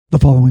The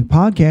following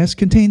podcast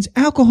contains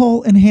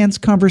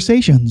alcohol-enhanced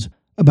conversations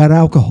about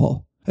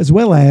alcohol, as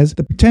well as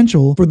the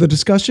potential for the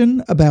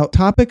discussion about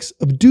topics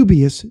of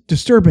dubious,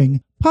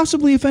 disturbing,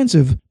 possibly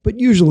offensive, but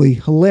usually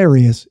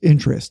hilarious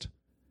interest.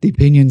 The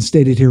opinions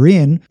stated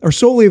herein are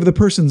solely of the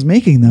persons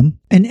making them,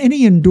 and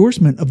any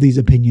endorsement of these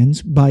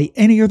opinions by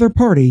any other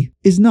party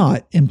is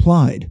not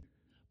implied.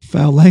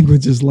 Foul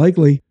language is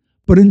likely,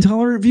 but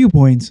intolerant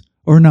viewpoints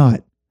are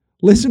not.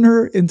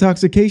 Listener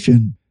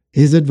intoxication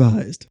is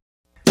advised.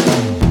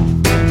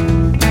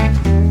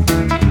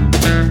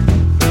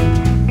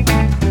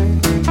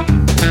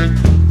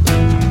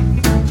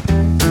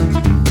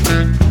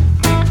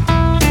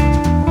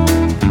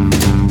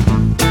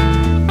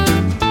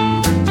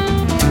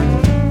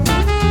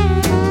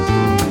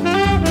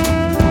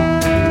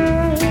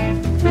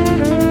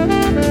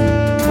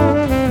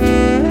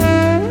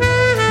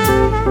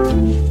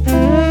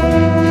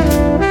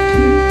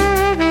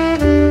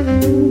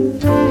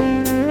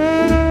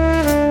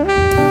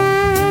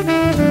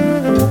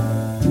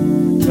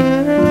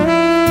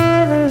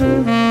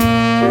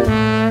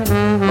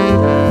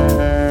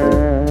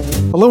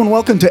 Hello and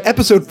welcome to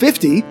episode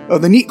 50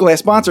 of the Neat Glass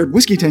sponsored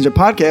Whiskey Tangent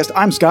podcast.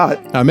 I'm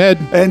Scott. I'm Ed.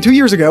 And 2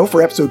 years ago,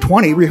 for episode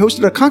 20, we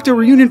hosted a cocktail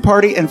reunion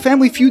party and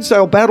Family Feud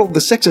style battle of the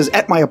sexes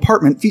at my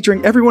apartment,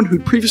 featuring everyone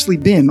who'd previously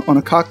been on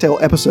a cocktail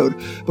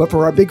episode. But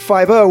for our big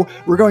 5-0,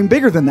 we're going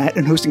bigger than that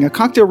and hosting a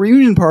cocktail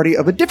reunion party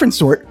of a different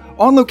sort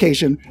on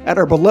location at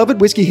our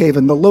beloved Whiskey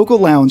Haven, the local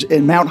lounge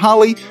in Mount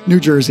Holly, New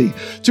Jersey,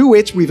 to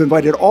which we've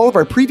invited all of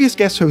our previous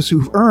guest hosts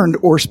who've earned,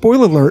 or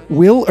spoiler alert,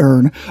 will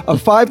earn, a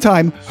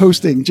 5-time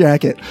hosting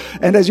jacket.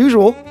 And as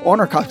usual, on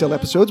our cocktail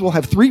episodes, we'll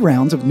have 3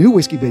 rounds of new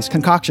whiskey-based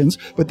concoctions,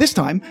 but this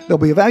time, they'll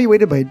be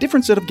evaluated by a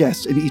different set of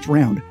guests in each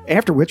round,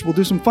 after which we'll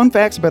do some fun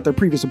facts about their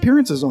previous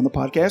appearances on the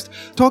podcast,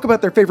 talk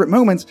about their favorite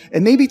moments,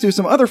 and maybe do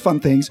some other fun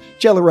things,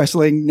 jello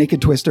wrestling,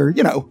 naked twister,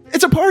 you know,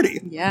 it's a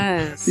party.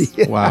 Yes.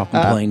 Yeah. Wow.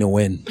 I'm playing to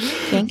win.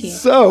 Thank you.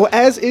 So,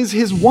 as is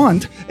his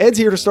wont, Ed's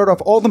here to start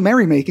off all the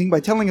merrymaking by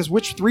telling us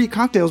which 3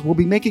 cocktails we'll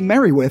be making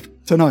merry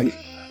with tonight.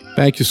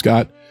 Thank you,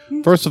 Scott.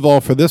 First of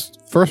all, for this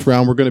first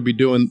round, we're going to be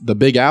doing the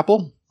Big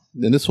Apple.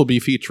 And this will be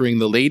featuring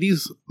the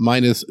ladies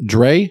minus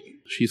Dre.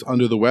 She's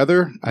under the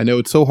weather. I know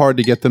it's so hard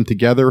to get them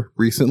together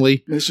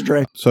recently. Mr.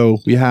 Dre. So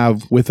we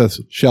have with us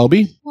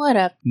Shelby, What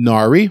up?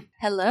 Nari,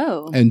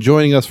 Hello. and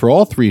joining us for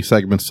all 3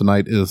 segments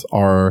tonight is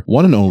our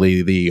one and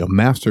only, the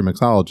master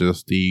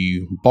mixologist,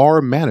 the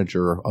bar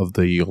manager of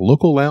the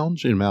local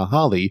lounge in Mount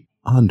Holly,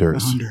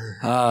 Anders.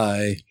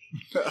 Hi.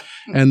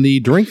 And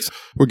the drinks,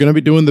 we're going to be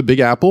doing the Big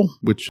Apple,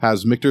 which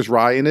has Michter's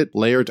Rye in it,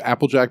 layered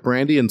Applejack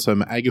brandy, and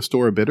some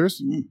Angostura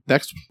bitters.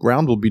 Next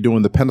round, we'll be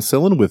doing the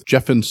Penicillin with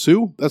Jeff and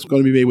Sue. That's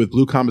going to be made with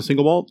Blue Comet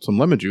single malt, some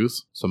lemon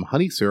juice, some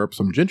honey syrup,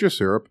 some ginger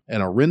syrup,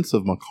 and a rinse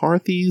of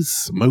McCarthy's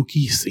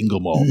Smoky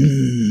Single Malt.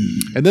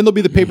 And then there'll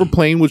be the Paper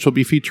Plane, which will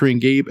be featuring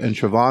Gabe and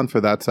Siobhan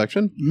for that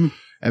section.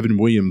 Evan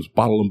Williams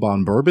Bottle and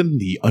Bond Bourbon,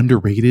 the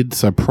underrated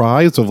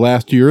surprise of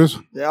last year's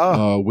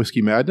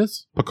Whiskey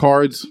Madness.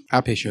 Picard's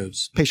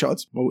Peychaud's.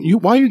 Peychaud's. Well,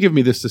 why you give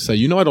me this to say?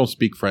 You know I don't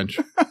speak French.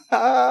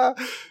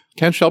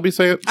 Can Shelby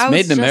say it? I was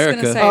made in just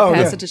America. Gonna say, Oh,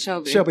 pass yeah. it to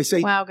Shelby. Shelby,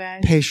 say Wow,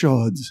 guys.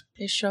 Peychaud's.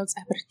 Peychaud's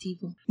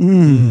aperitivo.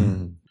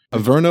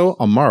 Averno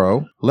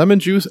Amaro, lemon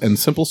juice, and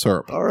simple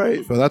syrup. All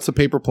right. So that's the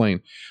Paper Plane.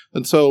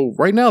 And so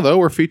right now, though,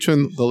 we're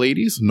featuring the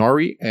ladies,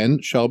 Nari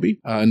and Shelby.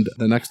 And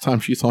the next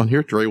time she's on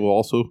here, Dre will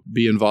also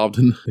be involved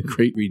in the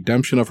great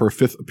redemption of her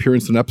 5th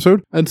appearance in an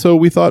episode. And so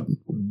we thought,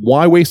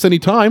 why waste any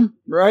time?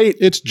 Right.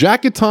 It's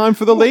jacket time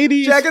for the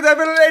ladies. Jacket time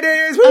for the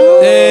ladies.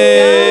 Woo!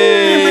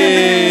 Hey!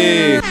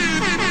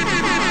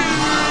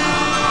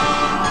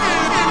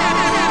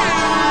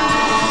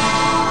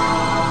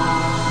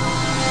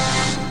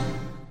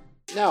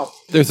 Now,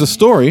 there's a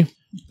story.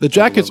 The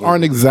jackets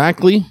aren't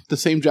exactly the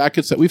same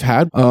jackets that we've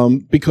had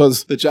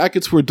because the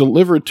jackets were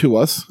delivered to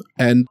us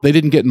and they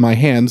didn't get in my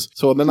hands.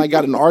 So then I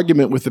got an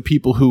argument with the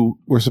people who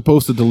were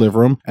supposed to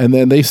deliver them. And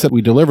then they said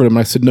we delivered them.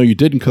 I said, no, you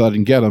didn't because I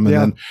didn't get them.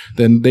 And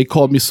then they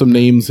called me some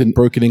names in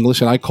broken English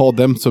and I called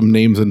them some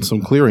names in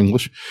some clear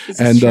English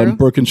and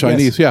broken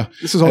Chinese. Yeah.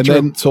 This is all and true.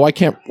 then, so I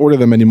can't order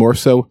them anymore.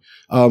 So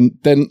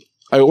then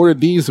I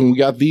ordered these and we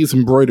got these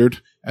embroidered.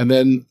 And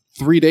then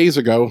 3 days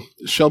ago,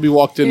 Shelby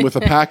walked in with a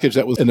package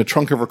that was in the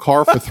trunk of her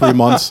car for 3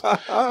 months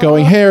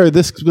going, here,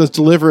 this was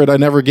delivered. I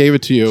never gave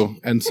it to you.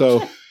 And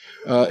so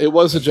it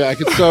was a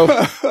jacket. So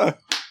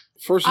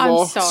first of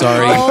all,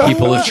 Sorry,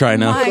 people of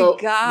China. My so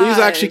gosh. these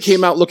actually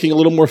came out looking a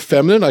little more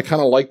feminine. I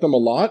kind of like them a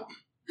lot.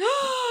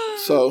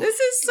 So This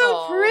is so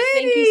Aw, pretty.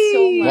 thank you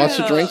so much. watch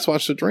the drinks,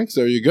 watch the drinks.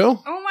 There you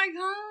go. Oh my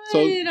god. So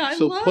I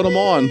so love put them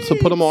on. So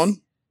put them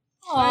on.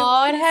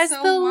 Oh, it has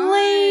the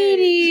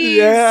ladies.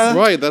 Yeah.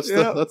 Right. That's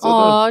Yeah. the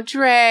Oh,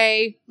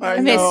 Dre. I I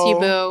miss know. you,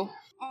 boo.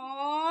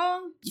 Aw,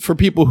 for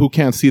people who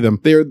can't see them,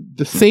 they're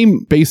the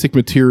same basic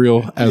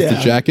material as the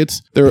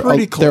jackets. They're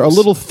a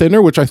little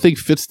thinner, which I think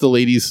fits the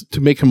ladies to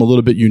make them a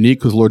little bit unique,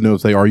 because Lord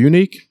knows they are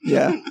unique.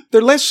 Yeah.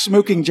 They're less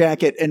smoking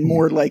jacket and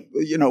more like,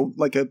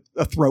 like a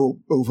throw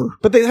over.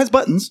 But it has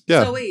buttons.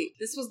 Yeah. So wait,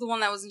 this was the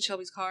one that was in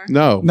Shelby's car?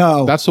 No.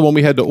 That's the one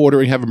we had to order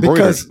and have embroidered.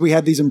 Because we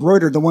had these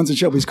embroidered. The ones in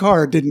Shelby's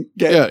car didn't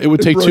get it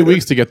would take 2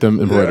 weeks to get them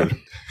embroidered.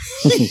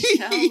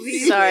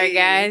 Sorry,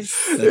 guys.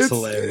 That's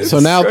hilarious. So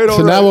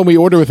now when we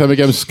order with them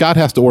again, Scott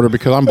has to order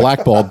because I'm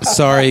blackballed.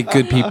 Sorry,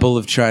 good people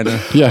of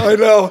China. Yeah. I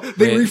know.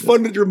 They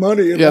refunded your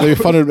money. Yeah, they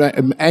refunded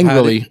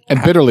angrily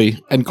and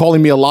bitterly and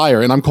calling me a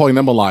liar, and I'm calling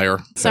them a liar.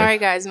 Sorry,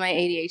 guys. My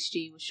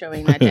ADHD was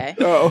showing that day.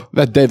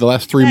 That day, the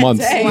last 3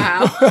 months.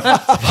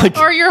 Wow.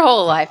 Or your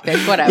whole life,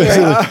 bitch.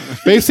 Whatever.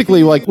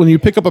 Basically, like when you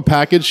pick up a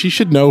package, she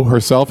should know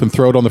herself and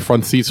throw it on the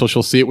front seat so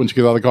she'll see it when she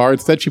gets out of the car.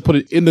 Instead, she put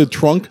it in the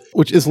trunk,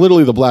 which is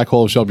literally the black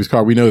hole of Shelby's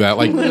car. We know that.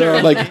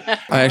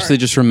 I actually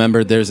just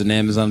remembered there's an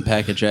Amazon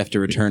package I have to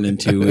return in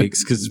 2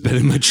 weeks because it's been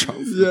in my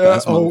trunk. Yeah.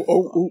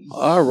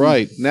 All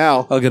right.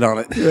 Now I'll get on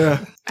it.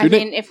 Yeah. I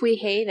mean, if we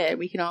hate it,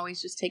 we can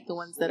always just take the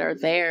ones that are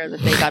there that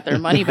they got their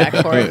money back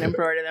for and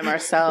embroider them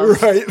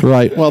ourselves.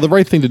 Right. Well, the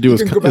right thing to do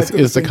is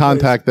to same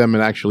contact them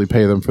and actually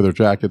pay them for their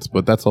jackets,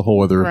 but that's a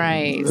whole other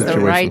Right. It's situation.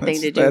 the right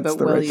thing to do, That's but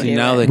the will right you thing. do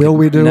Now it? they Will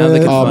we do now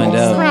they it? can find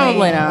out.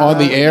 Probably not. On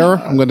the air,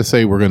 I'm going to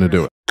say we're going to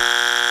do it.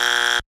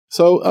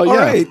 So,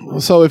 right.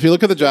 So if you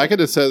look at the jacket,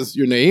 it says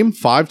your name,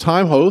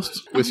 5-time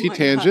host, Whiskey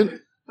Tangent. I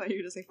thought you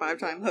were going to say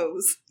 5-time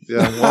hose.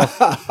 Yeah.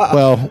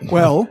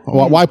 Well,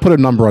 why put a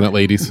number on it,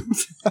 ladies?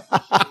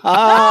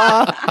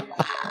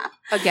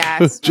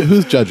 Aghast.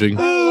 Who's judging?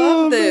 I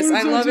love this.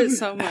 I love it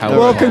so much.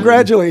 Well,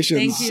 congratulations.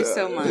 Thank you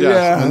so much.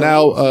 Yeah. And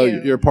now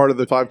you're part of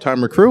the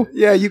 5-timer crew.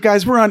 Yeah, you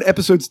guys were on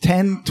episodes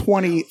 10,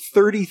 20,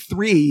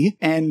 33,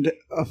 and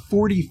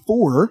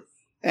 44.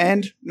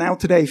 And now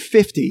today,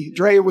 50.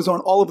 Drea was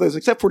on all of those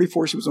except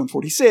 44. She was on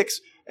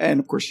 46. And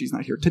of course, she's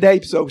not here today,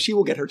 so she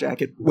will get her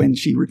jacket when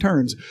she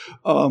returns.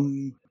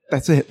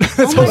 That's it.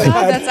 That's Oh all my I God,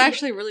 had. that's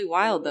actually really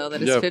wild, though, that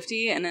it's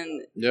 50 and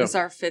then it's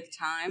our 5th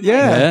time.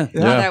 Yeah.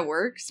 Like, how that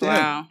works?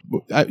 Yeah.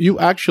 Wow. You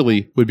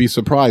actually would be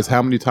surprised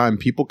how many times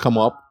people come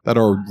up that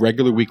are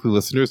regular weekly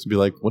listeners to be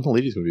like, when the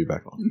ladies going to be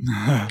back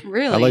on?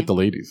 Really? I like the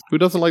ladies. Who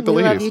doesn't like the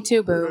We ladies? love you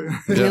too, boo.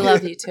 We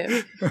love you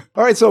too.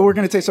 All right, so we're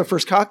going to taste our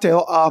first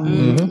cocktail.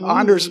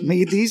 Anders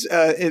made these.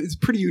 It's a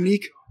pretty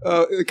unique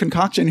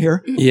concoction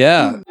here.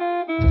 Yeah.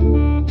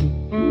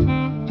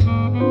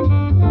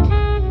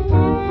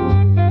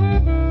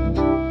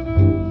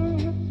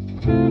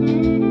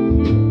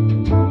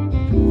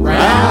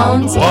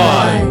 Round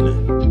one.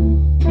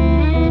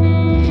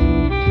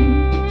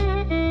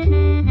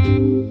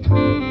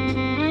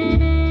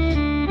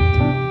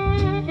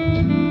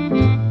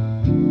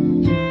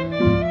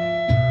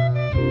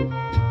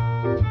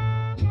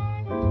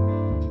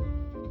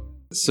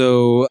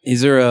 So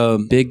these are a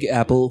Big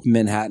Apple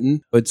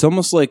Manhattan. It's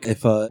almost like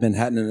if a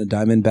Manhattan and a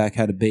Diamondback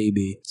had a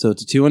baby. So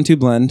it's a 2-on-2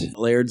 blend.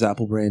 Laird's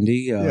apple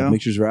brandy,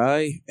 Mixer's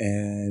rye,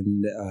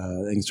 and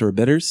Angostura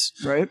bitters.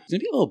 Right. It's going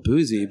to be a little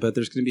boozy, but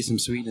there's going to be some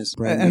sweetness.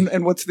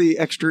 And what's the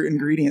extra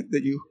ingredient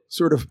that you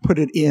sort of put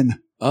it in?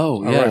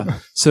 Oh, yeah.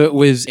 Right. So it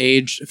was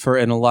aged for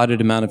an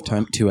allotted amount of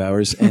time, 2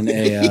 hours, in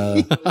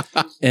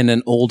in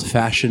an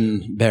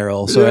old-fashioned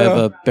barrel. So I have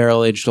a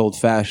barrel-aged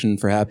old-fashioned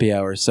for happy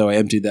hour. So I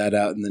emptied that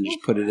out and then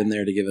just put it in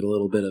there to give it a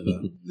little bit of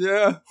a...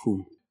 Yeah.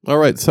 Whew. All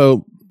right,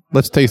 so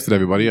let's taste it,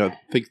 everybody. I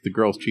think the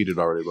girls cheated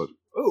already, but...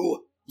 Oh,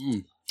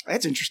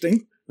 that's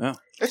interesting. Yeah.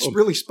 That's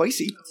really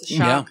spicy. It's a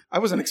shock. I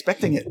wasn't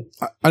expecting it.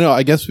 I know,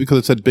 I guess because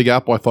it said Big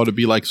Apple, I thought it'd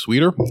be like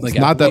sweeter. Like it's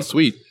not apple? that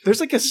sweet. There's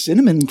like a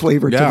cinnamon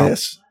flavor to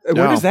this.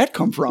 Where does that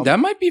come from? That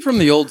might be from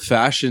the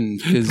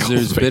old-fashioned, because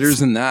there's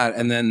bitters in that.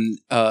 And then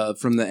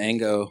from the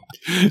Ango.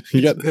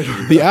 You got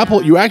the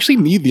apple. You actually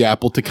need the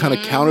apple to kind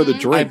of counter the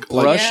drink.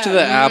 I brushed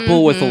the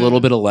apple with a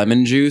little bit of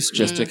lemon juice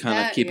just to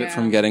kind of keep it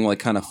from getting like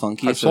kind of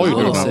funky. I So saw there's you a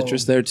little doing that.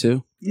 citrus there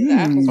too. The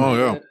apples Oh, were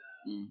yeah. good.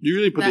 You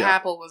really put The the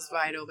apple was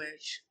vital,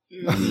 bitch.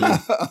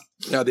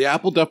 Yeah, the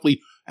apple definitely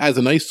has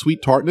a nice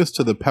sweet tartness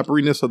to the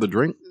pepperiness of the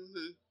drink.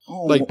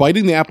 Oh, Like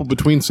biting the apple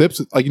between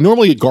sips. Like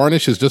normally a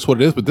garnish is just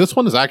what it is, but this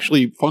one is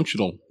actually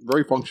functional.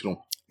 Very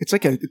functional. it's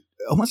like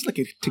almost like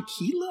a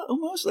tequila,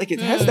 almost like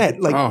it has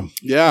that like. Oh,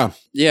 yeah.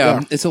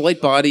 Yeah, it's a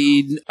light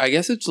bodied. I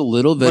guess it's a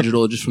little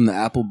vegetal just from the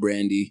apple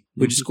brandy,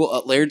 which is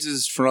cool. Laird's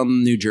is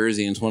from New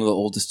Jersey and it's one of the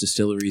oldest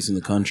distilleries in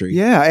the country.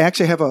 Yeah, I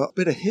actually have a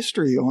bit of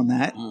history on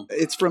that.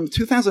 It's from a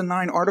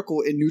 2009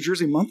 article in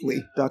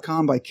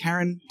NewJerseyMonthly.com by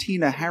Karen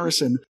Tina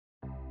Harrison.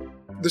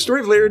 The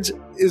story of Laird's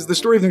is the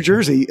story of New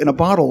Jersey in a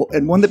bottle,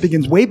 and one that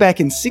begins way back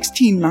in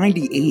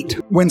 1698,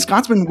 when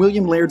Scotsman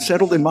William Laird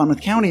settled in Monmouth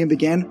County and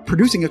began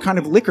producing a kind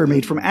of liquor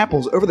made from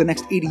apples. Over the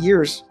next 80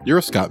 years, You're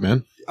a Scot,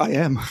 man. I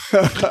am.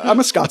 I'm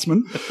a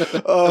Scotsman.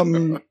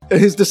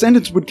 His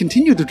descendants would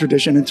continue the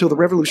tradition until the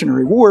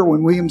Revolutionary War,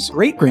 when William's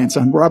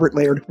great-grandson, Robert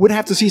Laird, would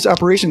have to cease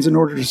operations in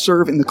order to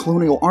serve in the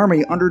colonial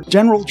army under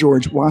General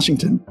George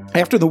Washington.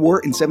 After the war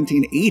in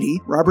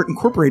 1780, Robert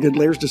incorporated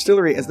Laird's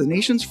Distillery as the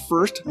nation's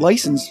first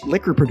licensed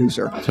liquor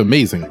producer. It's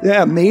amazing.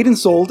 Yeah, made and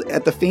sold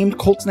at the famed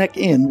Colt's Neck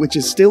Inn, which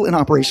is still in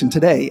operation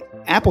today.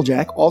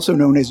 Applejack, also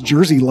known as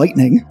Jersey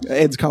Lightning,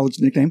 Ed's college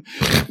nickname,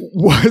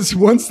 was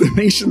once the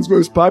nation's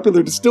most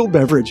popular distilled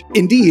beverage.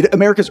 Indeed,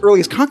 America's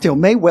earliest cocktail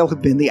may well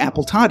have been the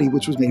apple toddy,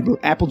 which was made with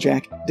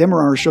applejack,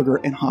 demerara sugar,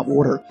 and hot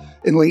water.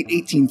 In the late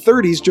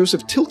 1830s,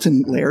 Joseph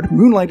Tilton Laird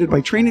moonlighted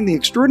by training the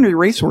extraordinary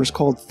racehorse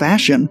called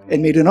Fashion,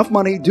 and made enough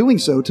money doing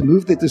so to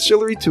move the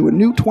distillery to a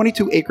new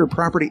 22-acre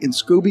property in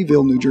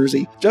Scobeyville, New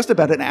Jersey, just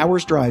about an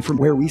hour's drive from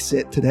where we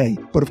sit today.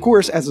 But of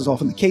course, as is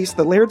often the case,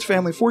 the Laird's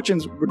family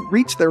fortunes would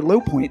reach their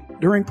low point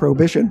during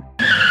Prohibition.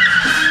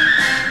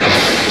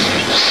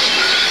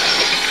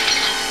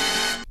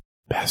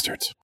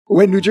 Bastards.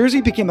 When New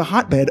Jersey became the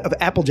hotbed of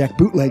Applejack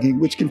bootlegging,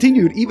 which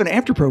continued even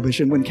after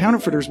Prohibition, when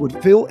counterfeiters would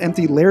fill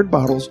empty Laird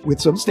bottles with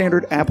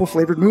substandard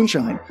apple-flavored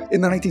moonshine.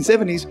 In the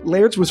 1970s,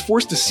 Laird's was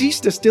forced to cease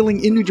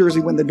distilling in New Jersey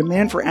when the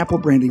demand for apple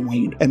brandy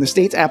waned, and the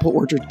state's apple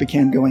orchards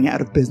began going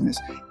out of business.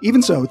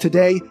 Even so,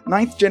 today,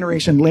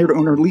 ninth-generation Laird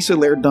owner Lisa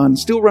Laird Dunn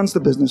still runs the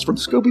business from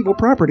Scobeyville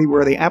property,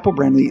 where the apple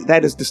brandy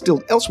that is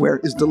distilled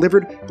elsewhere is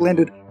delivered,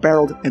 blended,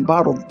 barreled, and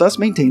bottled, thus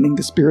maintaining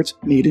the Spirits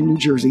Made in New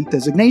Jersey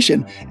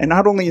designation. And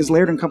not only is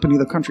Laird & Company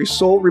the country's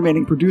sole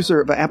remaining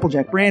producer of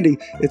Applejack brandy,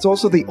 it's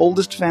also the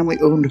oldest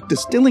family-owned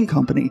distilling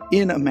company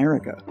in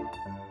America.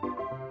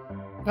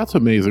 That's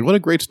amazing. What a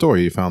great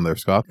story you found there,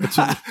 Scott.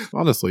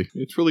 Honestly,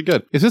 it's really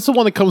good. Is this the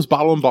one that comes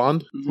bottle and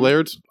bond,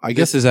 Laird's? I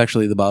guess This is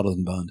actually the bottle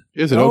and bond.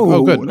 Is it?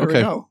 Oh, good. There we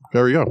Okay. go.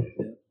 There we go.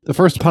 The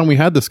first time we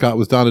had this, Scott,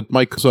 was down at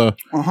Mike's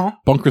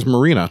Bunkers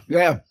Marina.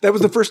 Yeah, that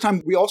was the first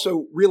time we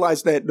also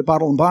realized that the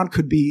bottle and bond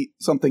could be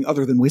something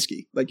other than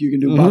whiskey. Like you can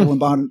do bottle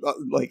and bond,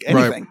 like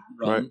anything.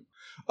 Right.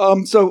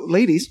 So,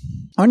 ladies,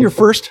 on your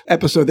first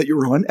episode that you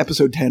were on,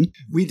 episode 10,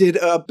 we did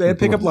bad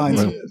pickup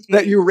lines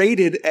that you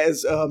rated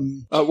as,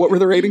 what were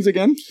the ratings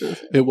again?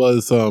 It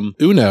was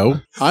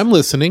Uno, I'm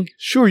listening.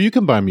 Sure, you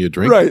can buy me a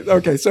drink. Right.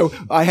 Okay. So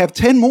I have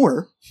 10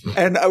 more,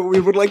 and we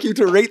would like you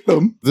to rate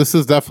them. This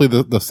is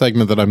definitely the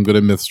segment that I'm going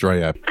to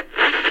misstray at.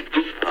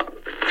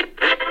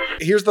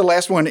 Here's the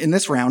last one in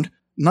this round.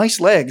 Nice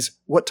legs.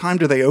 What time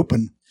do they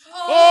open?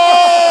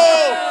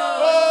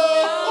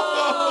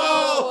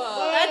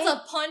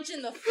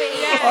 In the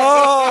face.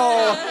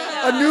 Oh,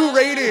 a new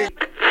rating.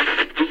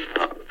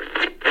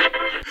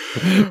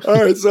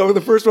 All right, so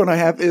the first one I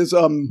have is,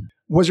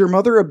 was your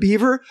mother a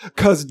beaver?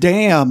 'Cause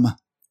damn.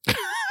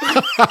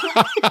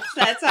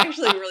 That's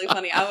actually really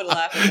funny. I would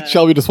laugh at that.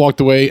 Shelby just walked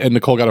away and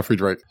Nicole got a free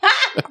drink.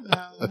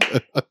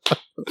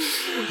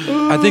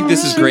 I think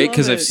this is great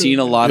because I've seen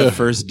a lot of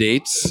first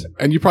dates.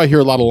 And you probably hear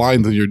a lot of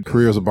lines in your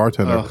career as a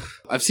bartender.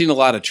 I've seen a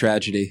lot of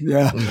tragedy.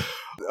 Yeah.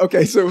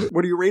 Okay, so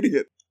what are you rating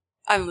it?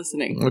 I'm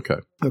listening.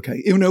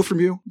 Okay. Uno from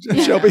you,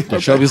 Shelby? Yeah,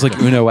 Shelby's like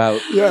Uno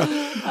out. Yeah.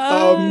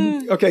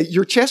 Okay,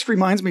 your chest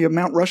reminds me of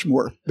Mount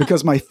Rushmore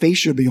because my face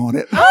should be on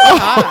it. Oh,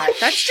 God.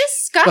 That's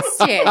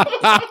disgusting.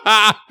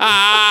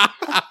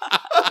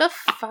 The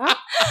fuck?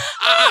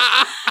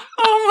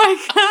 Oh, my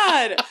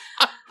God.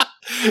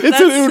 It's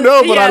an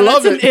Uno, but I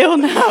love it. It's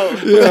an Uno.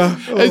 Yeah.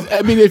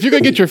 I mean, if you're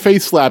going to get your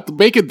face slapped,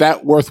 make it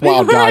that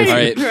worthwhile, guys.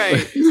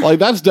 Right. Like,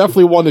 that's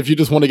definitely one if you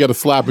just want to get a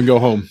slap and go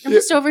home. I'm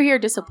just over here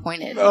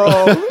disappointed.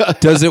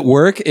 Does it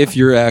work if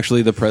you're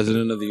actually the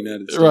president of the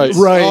United States?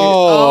 Right.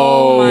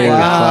 Oh my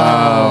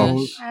Wow.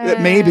 gosh.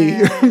 Maybe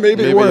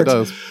Maybe it it works.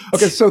 does.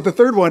 Okay, so the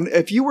third one,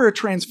 if you were a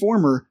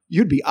Transformer,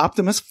 you'd be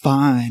Optimus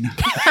Fine.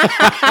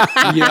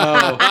 You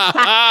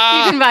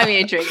can buy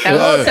me a drink. That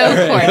was so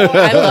corny.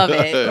 I love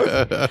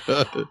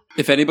it.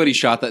 If anybody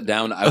shot that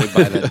down, I would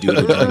buy that dude.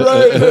 Right,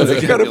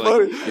 that's kind of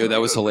funny. Yo, that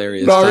was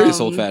hilarious. Sorry. Take this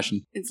old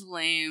fashioned. It's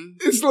lame.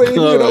 It's lame.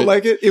 You All don't right.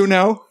 like it?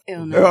 Uno?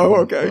 Uno. Oh,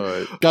 okay. All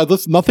right. God,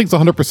 listen, nothing's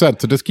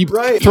 100%, so just keep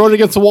Right. throwing it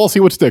against the wall, see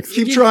what sticks.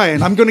 Keep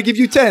trying. I'm going to give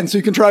you 10, so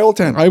you can try all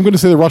 10. I'm going to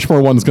say the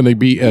Rushmore one is going to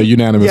be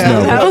unanimous. Yeah,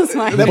 No, That was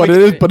my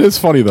but it's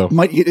funny though.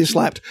 Might get you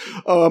slapped.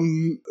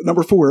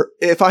 Number 4.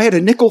 If I had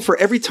a nickel for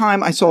every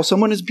time I saw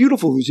someone as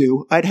beautiful as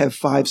you, I'd have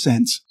 5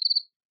 cents.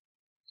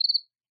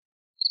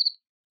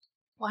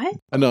 What?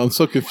 I know I'm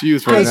so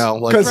confused right now.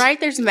 Like, Right?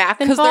 There's math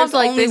 'Cause involved. there's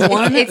Like only this,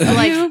 one it's of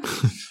like you.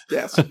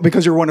 Yes,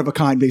 because you're one of a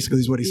kind, basically,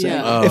 is what he's saying.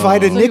 Yeah. If I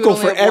had a So you nickel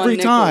only for have one every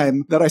nickel.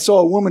 time that I saw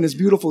a woman as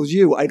beautiful as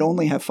you, I'd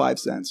only have 5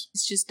 cents.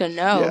 it's just a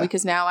no Yeah.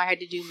 because now I had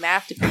to do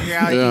math to figure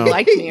out Yeah. if you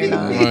liked me or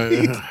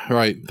not.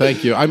 right.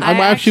 Thank you. I'm I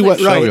actually what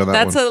actually- Shelby on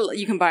that That's one.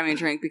 you can buy me a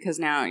drink because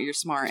now you're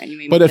smart and you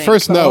made me But at think.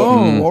 first, no.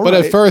 Oh, all But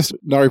right. at first,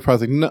 Nari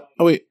probably like, no.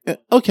 Oh wait.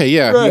 Okay,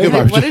 yeah. Right. You can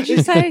buy me What a did you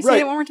say? Say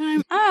Right. it one more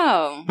time.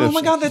 Oh. Oh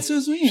my God, that's so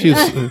sweet.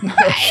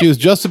 She was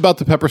just about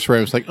to pepper spray.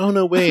 I was like, oh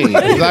no, wait.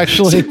 It's She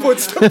actually.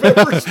 puts the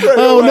pepper spray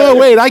Oh away. no,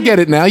 wait. I get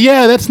it now.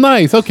 Yeah, that's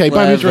nice. Okay,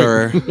 buy me a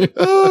drink. Clever.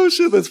 Oh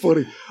shit, that's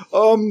funny.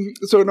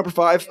 So number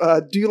 5,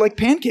 do you like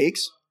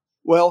pancakes?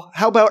 Well,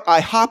 how about I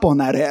hop on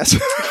that ass?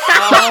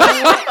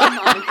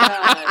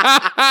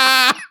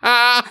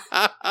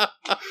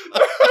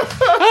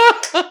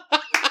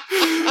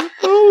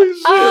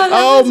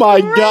 Oh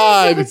my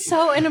God. It's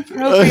so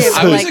inappropriate.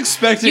 I was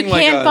expecting you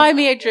can't buy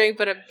me a drink,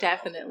 but I'm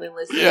definitely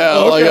listening. Yeah,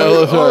 all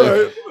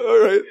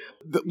right.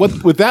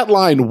 With that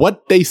line,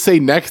 what they say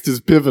next is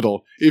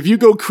pivotal. If you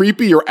go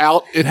creepy or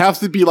out, it has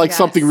to be like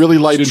something really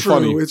light and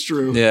funny. It's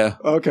true. Yeah.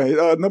 Okay.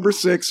 Number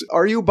 6.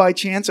 Are you by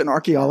chance an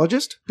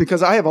archaeologist?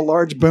 Because I have a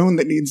large bone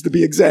that needs to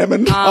be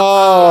examined.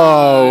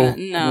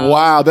 No.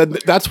 Wow.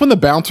 That's when the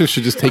bouncer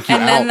should just take you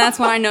And out. then that's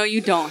when I know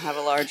you don't have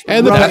a large bone.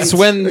 And That's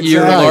when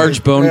your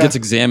large bone gets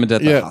examined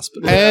at the Yeah.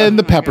 hospital. And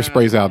the pepper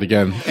spray's out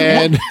again.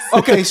 And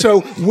Okay,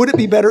 so would it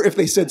be better if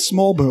they said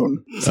small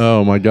bone?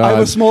 oh my I have God.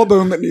 a small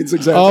bone that needs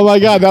examined. Oh my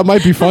God, that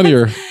might be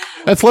funnier.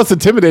 That's less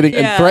intimidating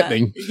and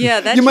threatening.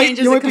 Yeah, that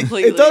changes it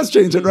completely. It does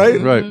change it,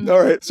 right? Right.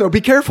 All right. So be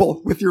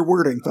careful with your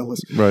wording, fellas.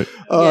 Right.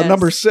 Yes.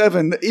 Number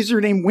 7. Is your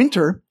name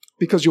Winter?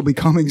 Because you'll be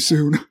coming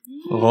soon.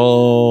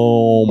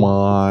 Oh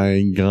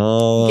my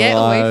God. Get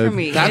away from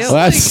me.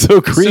 That's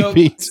so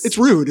creepy. It's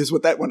rude, is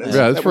what that one is.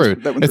 Yeah, that's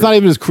rude. That one's It's not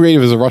even as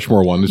creative as a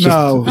Rushmore one. It's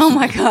No. Oh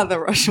my God, the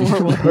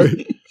Rushmore one.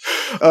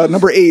 Right.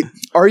 Number 8.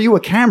 Are you a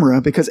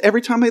camera? Because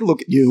every time I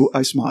look at you,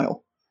 I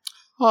smile.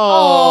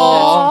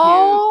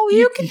 Oh,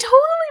 you can totally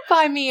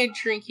buy me a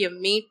drink, you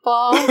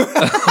meatball.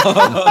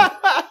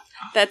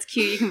 That's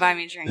cute. You can buy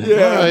me a drink.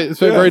 Yeah. Right, it's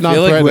very I feel like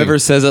non-threatening. whoever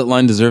says that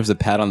line deserves a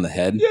pat on the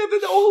head. Yeah,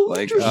 but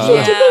Like, you're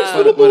such a nice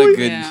little what boy. a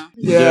good. Yeah.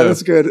 Yeah,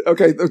 that's good.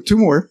 Okay, 2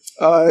 more.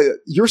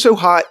 You're so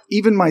hot,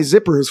 even my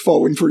zipper is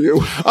falling for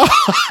you.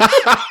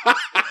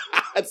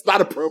 That's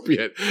not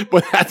appropriate,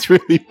 but that's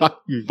really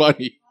fucking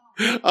funny.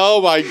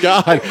 Oh my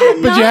God. But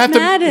Not you have to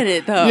mad at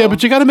it though. Yeah,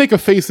 but you got to make a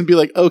face and be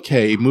like,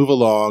 okay, move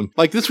along.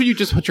 Like this, where you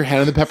just put your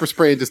hand in the pepper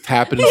spray and just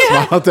tap it and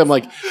smile at them,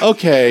 like,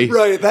 okay,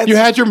 Right, that's- you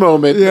had your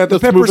moment. Yeah, the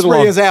Let's pepper move it spray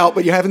along. is out,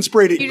 but you haven't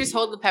sprayed it. You just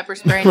hold the pepper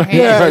spray in your hand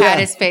Yeah, and yeah. pat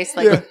his face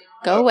like, Yeah.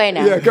 go away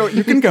now. Yeah, go.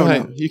 You can go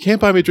Right. now. You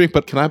can't buy me a drink,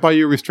 but can I buy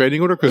you a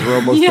restraining order? Because we're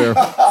almost there.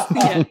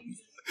 Yeah.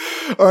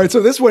 All right,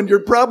 so this one, you're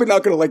probably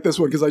not going to like this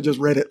one because I just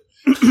read it.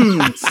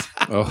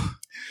 Oh,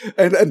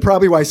 And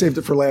probably why I saved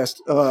it for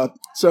last.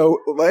 So,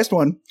 last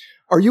one.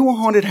 Are you a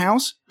haunted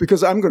house?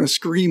 Because I'm going to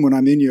scream when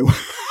I'm in you.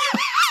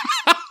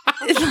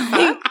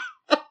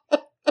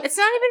 It's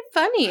not even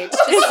funny. It's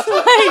just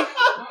like,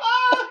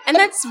 and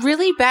that's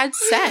really bad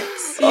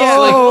sex. Yeah,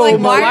 Oh, like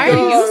my Why are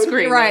God. you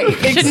screaming? Right,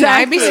 Shouldn't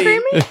I be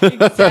screaming?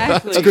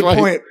 Exactly. That's a good right.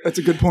 point. That's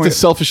a good It's a point.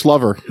 selfish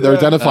lover. They're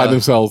identifying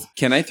themselves.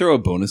 can I throw a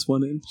bonus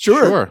one in?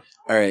 Sure.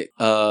 All right.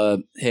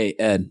 Hey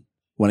Ed,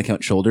 want to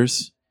count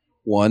shoulders?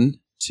 1,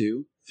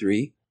 2,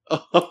 3. Oh.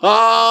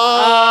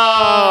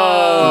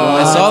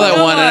 I saw that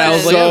one and I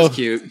was like, So- that's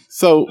cute.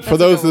 So for That's a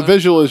those, good the one.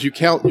 visual is you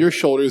count your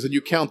shoulders and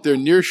you count their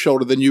near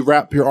shoulder, then you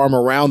wrap your arm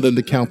around them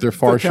to count their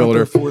far To count shoulder,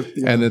 their fourth,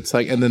 yeah. and it's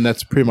like, and then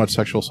that's pretty much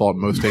sexual assault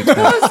in most states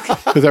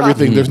because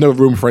everything there's no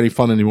room for any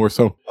fun anymore.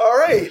 So All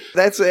right.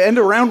 That's the end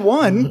of round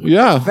 1.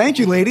 yeah, Thank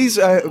you, ladies.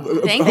 I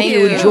Thank hope you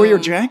you. enjoy your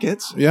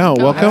jackets. yeah,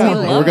 welcome.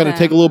 absolutely. We're going to Love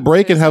take a little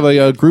break and have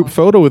a group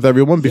photo with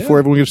everyone before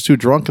everyone gets too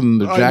drunk and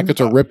the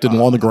jackets are ripped and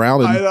on the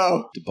ground. I And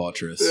know.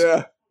 Debaucherous.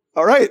 Yeah.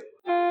 All right.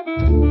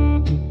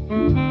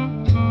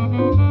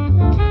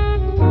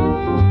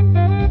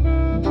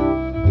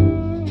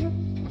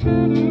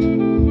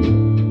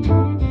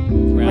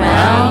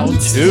 Round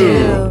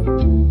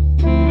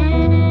 2.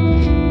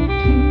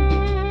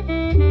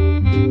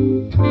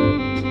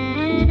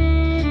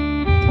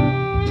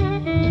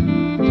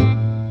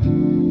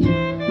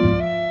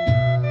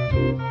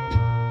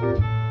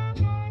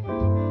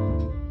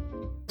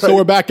 so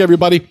we're back,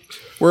 everybody.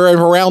 We're in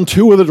round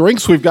 2 of the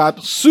drinks. We've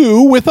got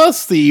Sue with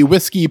us, the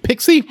whiskey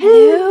pixie,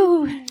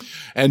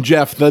 and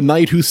Jeff, the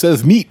knight who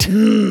says neat.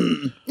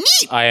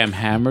 I am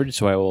hammered,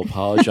 so I will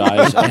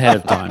apologize ahead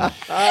of time.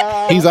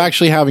 He's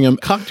actually having a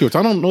cocktail.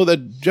 I don't know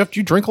that, Jeff, do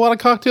you drink a lot of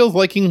cocktails?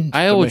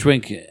 I will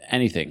drink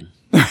anything.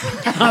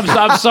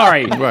 I'm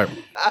sorry. Right.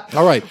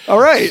 All right. All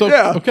right. So,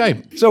 yeah.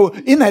 okay. So,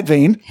 in that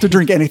vein, to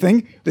drink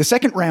anything, the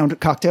second round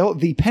cocktail,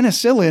 the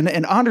penicillin,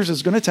 and Anders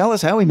is going to tell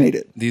us how he made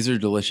it. These are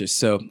delicious.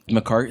 So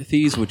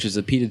McCarthy's, which is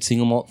a peated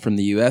single malt from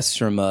the U.S.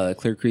 from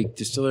Clear Creek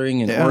Distilling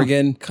in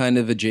Oregon, kind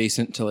of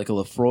adjacent to like a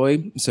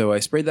Lefroy. So I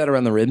sprayed that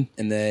around the rib.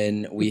 And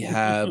then we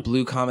have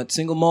Blue Comet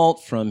single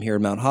malt from here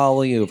in Mount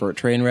Holly over at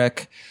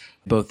Trainwreck.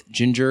 Both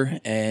ginger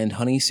and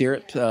honey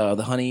syrup.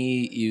 The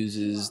honey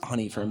uses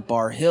honey from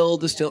Bar Hill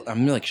Distill.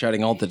 I'm like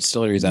shouting all the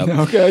distilleries out.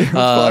 Okay.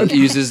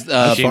 Uses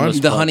Shameless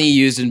the plug. honey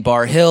used in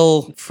Bar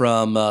Hill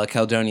from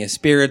Caledonia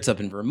Spirits up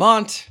in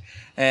Vermont,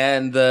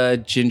 and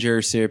the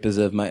ginger syrup is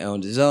of my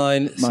own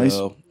design. Nice.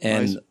 So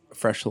and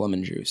fresh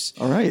lemon juice.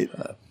 All right.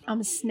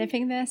 I'm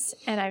sniffing this,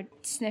 and I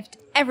sniffed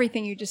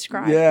everything you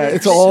described. Yeah, The-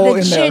 it's all the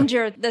in there.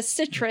 ginger, the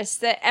citrus,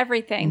 the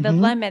everything, the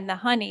lemon, the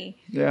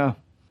honey. Yeah.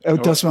 Oh,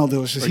 it does smell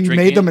delicious. He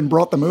drinking made them it. and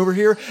brought them over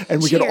here,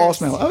 and we could all Cheers.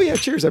 smell. Oh, yeah.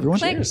 Cheers, everyone.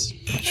 Cheers.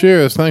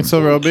 Cheers. Thanks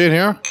for being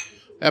here.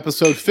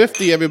 Episode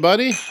 50,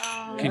 everybody.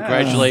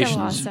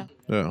 Congratulations. So awesome.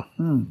 Yeah.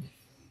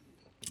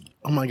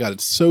 Oh my God,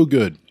 it's so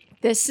good.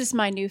 This is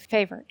my new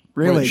favorite.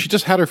 Really? Right, she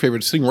just had her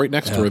favorite sitting right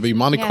next to her. The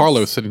Monte Yes.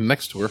 Carlo is sitting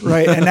next to her.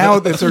 Right, and now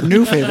that's her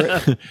new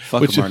favorite.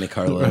 Fuck Monte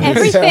Carlo.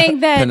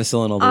 Everything that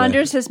Penicillin all the way.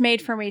 Anders has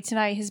made for me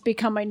tonight has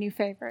become my new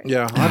favorite.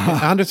 Yeah,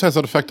 Anders has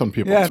that effect on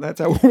people. Yeah, that's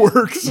how it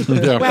works.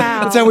 Yeah.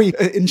 Wow. That's how he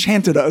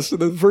enchanted us in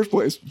the first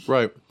place.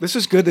 Right. This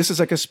is good. This is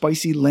like a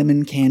spicy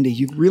lemon candy.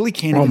 You really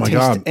can't Oh even my taste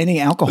God. any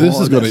alcohol. This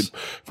is in going this. to.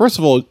 First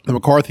of all, the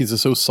McCarthy's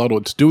is so subtle.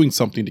 It's doing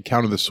something to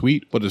counter the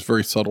sweet, but it's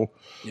very subtle.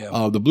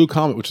 Yeah. The Blue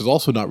Comet, which is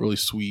also not really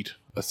sweet,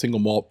 a single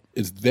malt,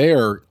 is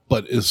there,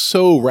 but is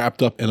so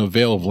wrapped up in a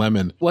veil of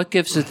lemon. What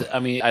gives it? I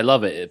mean, I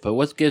love it, but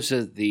what gives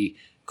it the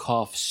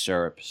cough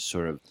syrup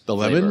sort of The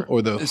lemon flavor?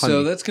 or the honey?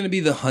 So that's going to be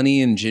the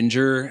honey and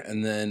ginger,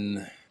 and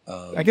then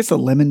I guess the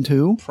lemon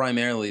too.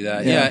 primarily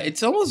that. Yeah,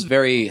 it's almost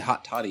very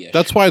hot toddy-ish.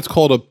 That's why it's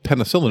called a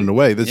penicillin in a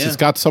way. This Yeah. has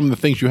got some of the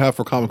things you have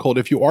for common cold.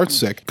 If you are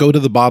sick, go to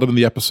the bottom of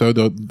the episode.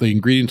 The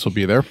ingredients will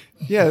be there.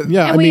 Yeah.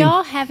 Yeah, And I we mean,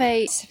 all have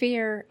a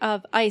sphere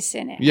of ice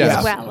in it Yes.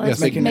 as well. Yes.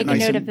 Let's Make make a nice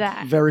note and of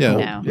that. Very yeah. cool.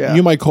 No. Yeah.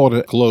 You might call it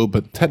a globe,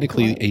 but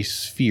technically a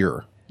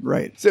sphere.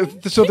 Right. So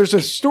there's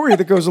a story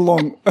that goes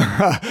along.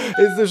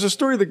 There's a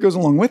story that goes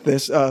along with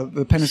this,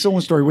 the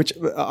penicillin story, which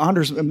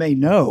Anders may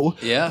know.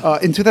 Yeah.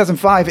 In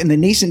 2005, in the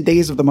nascent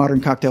days of the modern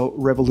cocktail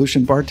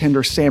revolution,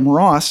 bartender Sam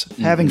Ross,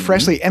 having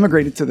freshly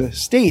emigrated to the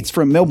States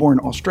from Melbourne,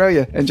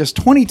 Australia, and just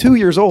 22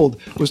 years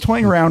old, was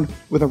toying around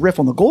with a riff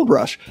on the Gold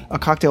Rush, a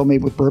cocktail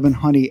made with bourbon,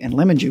 honey, and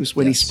lemon juice,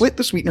 when he split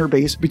the sweetener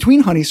base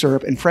between honey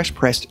syrup and fresh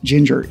pressed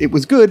ginger. It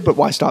was good, but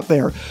why stop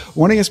there?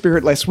 Wanting a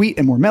spirit less sweet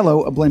and more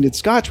mellow, a blended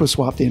scotch was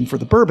swapped in for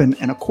the bourbon,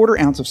 and a quarter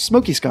ounce of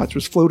smoky scotch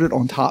was floated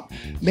on top,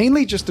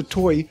 mainly just to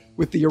toy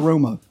with the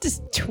aroma.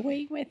 Just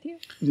toying with you.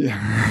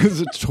 Yeah,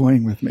 it's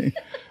toying with me.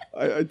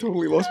 I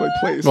totally lost my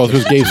place. Well,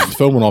 because Gabe's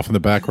phone went off in the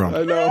background.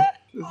 I know.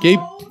 Gabe,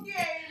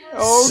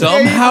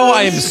 Somehow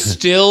I am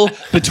still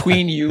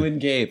between you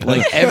and Gabe.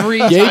 Like every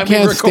Gabe time we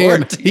can't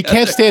record, stand. He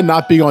can't stand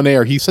not being on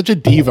air. He's such a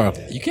diva.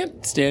 You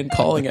can't stand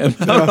calling him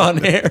out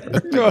on air.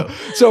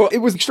 So it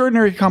was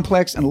extraordinarily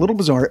complex and a little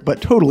bizarre,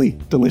 but totally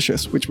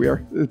delicious, which we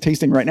are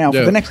tasting right now.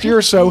 Yeah. For the next year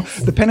or so,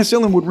 the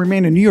penicillin would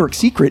remain a New York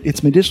secret,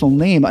 its medicinal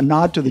name, a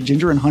nod to the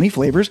ginger and honey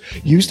flavors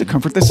used to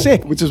comfort the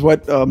sick, which is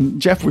what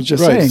Jeff was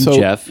just Right, saying. so-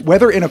 Jeff.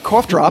 Whether in a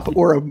cough drop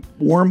or a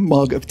warm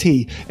mug of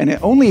tea. And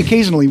only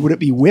occasionally would it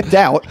be whipped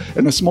out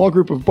in a small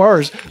group of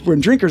bars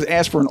when drinkers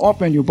asked for an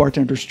off-menu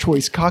bartender's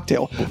choice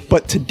cocktail.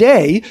 But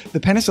today, the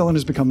penicillin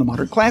has become the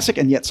modern classic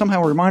and yet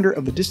somehow a reminder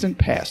of the distant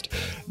past.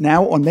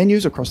 Now on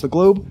menus across the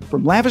globe,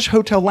 from lavish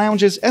hotel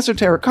lounges,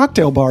 esoteric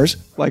cocktail bars,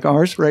 like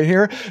ours right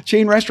here,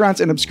 chain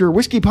restaurants, and obscure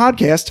whiskey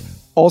podcasts,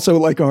 also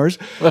like ours,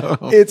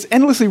 it's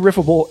endlessly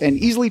riffable and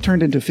easily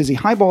turned into fizzy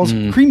highballs,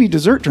 creamy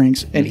dessert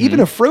drinks, and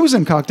even a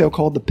frozen cocktail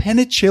called the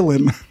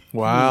penicillin.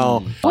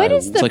 Wow. What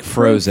is the like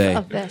proof frosé.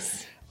 of this?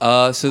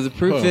 So the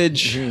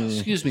proofage.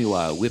 Excuse me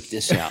while I whip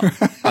this out.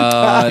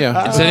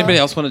 Yeah. Does anybody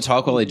else want to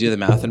talk while I do the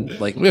math and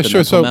like Yeah, the sure,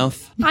 mental so-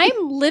 mouth?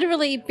 I'm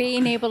literally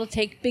being able to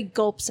take big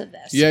gulps of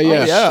this. Yeah.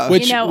 yeah.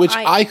 Which You know, which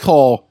I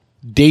call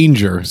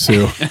danger,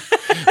 Sue.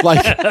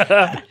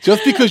 Like,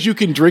 just because you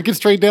can drink it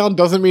straight down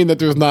doesn't mean that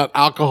there's not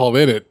alcohol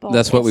in it.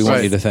 That's what we want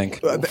Right. you to think.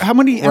 How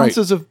many Right.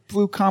 ounces of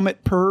Blue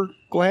Comet per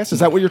glass? Is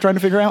that what you're trying to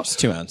figure out? It's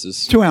 2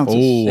 ounces. 2 ounces.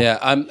 Oh. Yeah,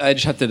 I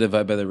just have to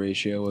divide by the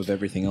ratio of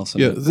everything else.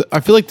 In Yeah, it. I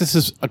feel like this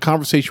is a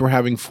conversation we're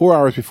having 4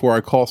 hours before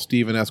I call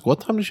Steve and ask,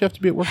 what time does she have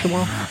to be at work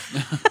tomorrow?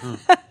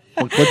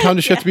 What time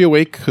does she have to be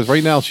awake? Because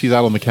right now she's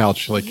out on the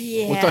couch. Like, what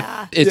the-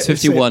 Yeah. It's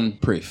 51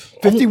 proof.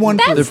 51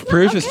 That's proof. The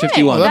proof is okay.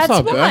 51. That's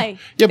That's not why. bad.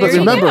 Yeah, but There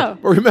you go.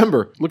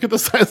 remember, look at the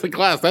size of the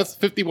glass. That's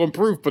 51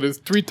 proof, but it's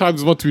 3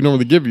 times as much we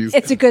normally give you.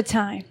 It's a good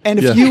time. And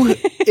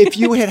if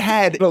you had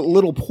had a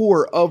little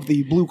pour of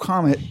the Blue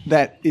Comet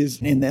that is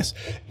in this,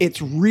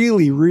 it's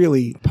really,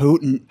 really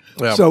potent.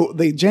 Yeah. So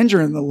the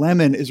ginger and the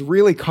lemon is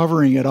really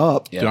covering it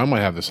up Dude, I might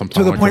have this sometime.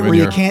 to the when I point come where in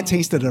you here. can't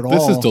taste it at all.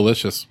 This is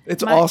delicious.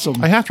 It's My- awesome.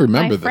 I have to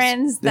remember My this.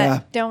 friends that Yeah.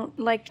 don't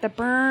like the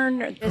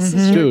burn, or this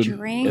is your Dude,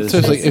 drink. So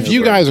it's like this if is you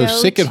your guys are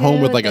sick at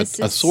home with go-to, like a this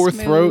is sore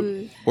throat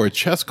smooth. or a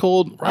chest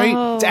cold, right?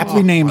 Oh. It's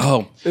aptly named.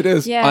 Oh. It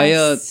is.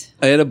 Yes.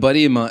 I had a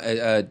buddy of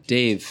mine,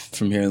 Dave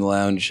from here in the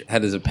lounge,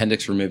 had his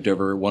appendix removed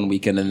over one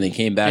weekend, and they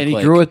came back and he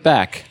like, grew it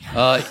back.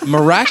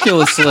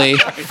 miraculously.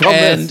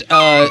 And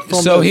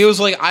so he was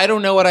like, I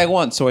don't know what I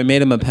want. So I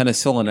made him a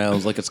penicillin. And I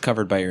was like, it's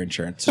covered by your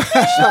insurance. Right,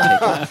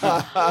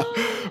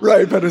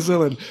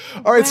 penicillin.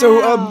 All right,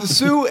 so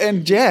Sue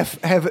and Jeff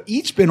have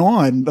each been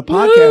on the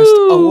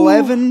podcast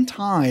 11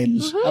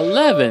 times.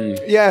 11.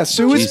 Yeah,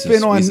 Sue has Jesus,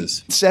 been on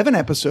Jesus. 7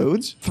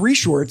 episodes, 3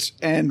 shorts,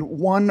 and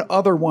one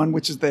other one,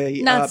 which is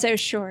the Not so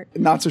short.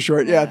 not so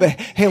short. Yeah, the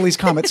Haley's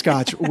Comet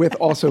Scotch with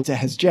also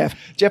has Jeff.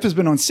 Jeff has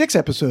been on 6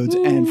 episodes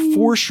and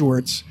 4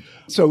 shorts.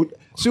 So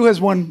Sue has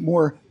one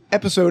more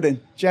episode and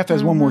Jeff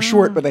has one more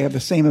short, but they have the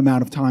same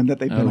amount of time that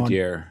they've been Oh, on.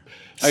 dear.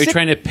 Are you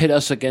trying to pit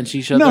us against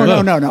each other? No.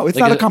 It's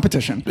Like not a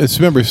competition. It's,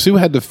 remember, Sue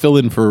had to fill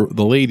in for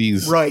the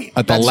ladies Right.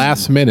 at the That's-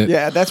 last minute.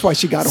 Yeah, that's why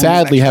she got on.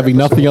 Sadly, this extra having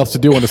episode. nothing else to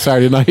do on a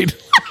Saturday night.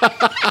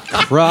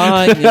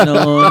 Crying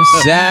on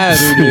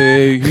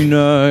Saturday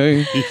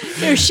night.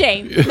 No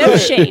shame. No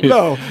shame.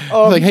 No.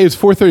 Like, hey, it's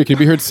 4:30. Can you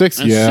be here at 6?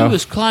 And Yeah. Sue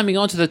is climbing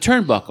onto the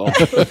turnbuckle,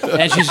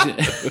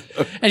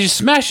 and she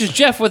smashes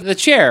Jeff with the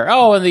chair.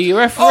 Oh, and the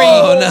referee.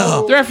 Oh,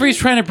 no. The referee's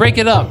trying to break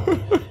it up.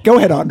 Go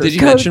ahead, Anders.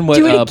 Did you mention what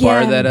do it bar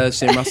again. that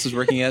Sam Ross was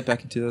working at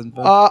back in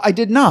 2005? I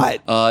did not.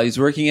 He's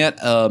working at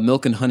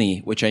Milk and Honey,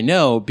 which I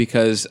know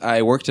because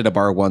I worked at a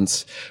bar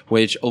once,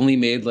 which only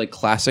made like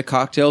classic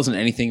cocktails, and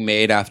anything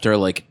made after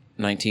like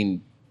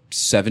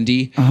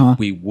 1970,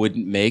 we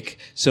wouldn't make.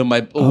 So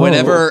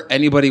whenever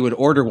anybody would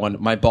order one,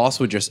 my boss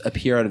would just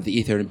appear out of the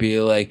ether and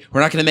be like,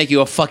 "We're not going to make you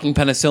a fucking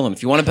penicillin.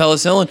 If you want a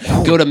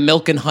penicillin, go to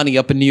Milk and Honey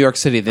up in New York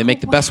City. They make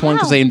the best one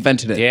because they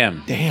invented it."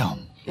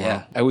 Damn.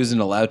 Yeah, I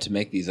wasn't allowed to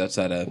make these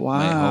outside of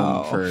my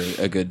home for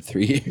a good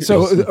 3 years.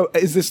 So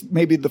is this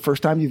maybe the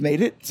first time you've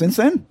made it since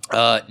then?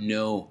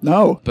 No.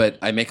 No. But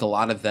I make a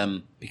lot of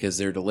them because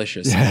they're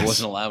delicious. And I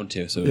wasn't allowed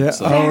to. So Yeah. it's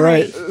like, All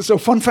right. So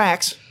fun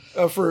facts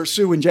for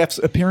Sue and Jeff's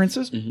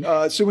appearances.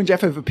 Sue and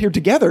Jeff have appeared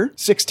together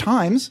 6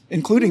 times,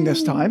 including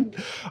this time.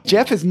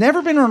 Jeff has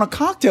never been on a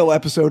cocktail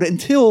episode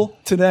until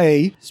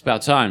today. It's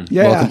about time.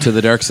 Yeah. welcome to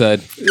the dark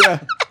side.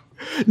 Yeah.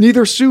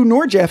 Neither Sue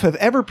nor Jeff have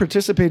ever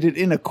participated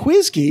in a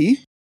quiz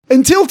key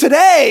until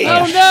today.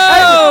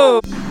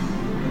 Oh no!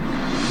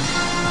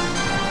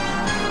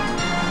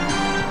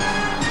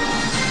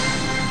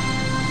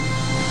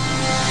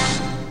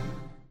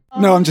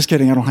 No, I'm just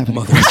kidding. I don't have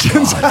any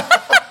questions. I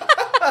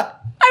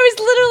was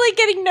literally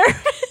getting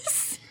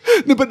nervous.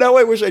 No, but now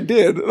I wish I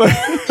did.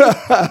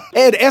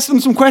 Ed, ask them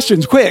some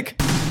questions, quick.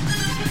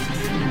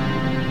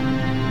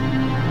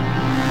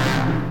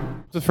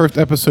 The first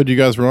episode you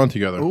guys were on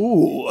together.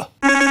 Ooh.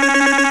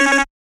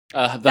 The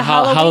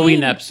Halloween.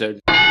 Halloween episode.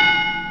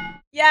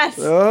 Yes.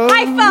 Oh.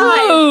 High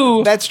five.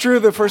 Ooh. That's true.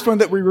 The first one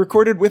that we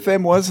recorded with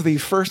them was the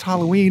first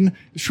Halloween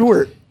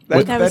short.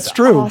 That That's was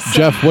true. awesome.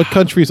 Jeff, what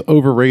country's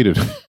overrated?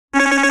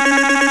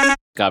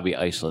 Gotta be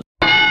Iceland.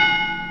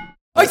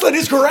 Iceland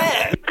is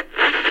correct.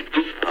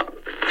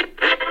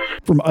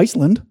 From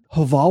Iceland,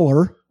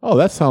 Hvalar. Oh,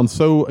 that sounds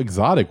so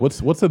exotic. What's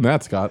in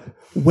that, Scott?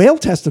 Whale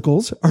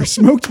testicles are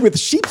smoked with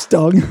sheep's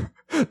dung,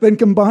 then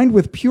combined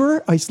with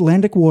pure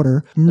Icelandic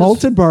water,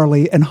 malted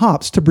barley, and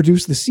hops to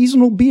produce the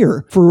seasonal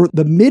beer for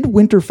the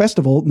midwinter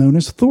festival known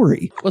as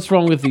Thori. What's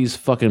wrong with these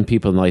fucking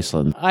people in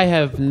Iceland? I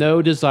have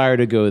no desire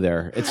to go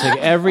there. It's like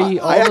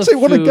all actually the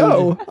wanna food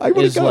go. I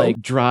wanna is go.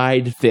 like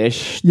dried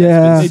fish. that's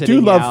Yeah. been They do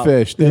sitting love out.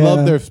 fish. They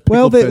love their pickled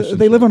Well, fish and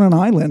they live shit. on an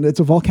island. It's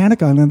a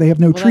volcanic island. They have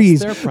no that's trees,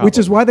 their which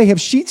is problem. why they have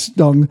sheep's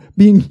dung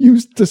being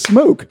used to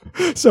smoke.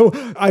 So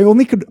I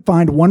only could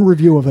find one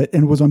review of it,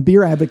 and it was on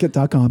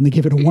beeradvocate.com. They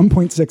give it a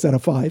 1.6 out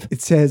of 5.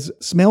 It says,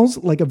 smells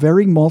like a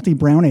very malty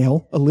brown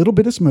ale, a little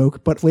bit of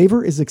smoke, but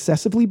flavor is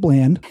excessively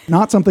bland.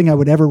 Not something I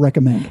would ever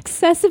recommend.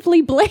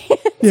 Excessively bland.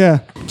 Yeah.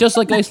 Just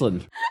like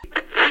Iceland.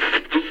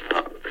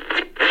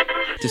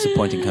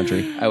 Disappointing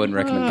country. I wouldn't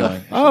recommend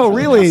going. Oh,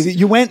 really?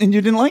 You went and you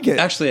didn't like it?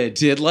 Actually, I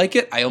did like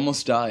it. I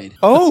almost died.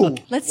 Oh.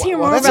 Let's hear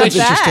Well, more that about sounds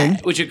that.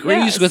 interesting. Which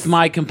agrees with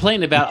my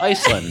complaint about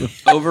Iceland.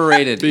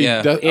 Overrated. Yeah.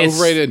 It's-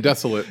 Overrated and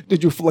desolate.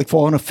 Did you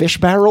fall in a fish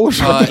barrel or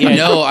something?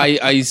 No,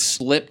 I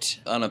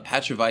slipped on a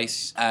patch of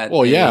ice at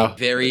yeah. a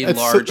very It's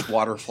large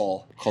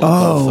waterfall called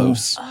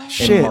Balthos.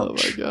 Shit.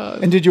 my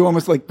God. And did you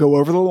almost go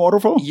over the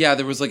waterfall? Yeah,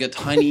 there was like a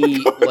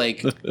tiny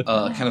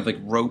kind of like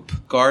rope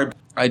guard.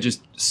 I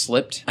just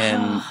slipped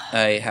and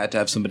I had to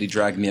have somebody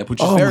drag me up, which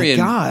is Oh my very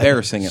God.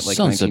 embarrassing at like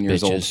Sons of 19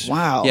 years bitches. old.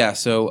 Wow. Yeah,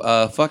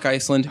 so fuck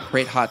Iceland.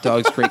 Great hot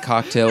dogs, great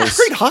cocktails.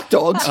 Great hot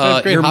dogs.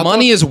 Great Your hot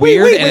money dogs. is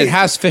weird wait, and wait. it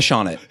has fish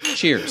on it.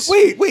 Cheers.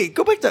 Wait,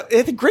 go back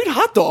to great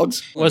hot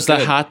dogs. Was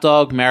the hot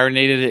dog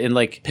marinated in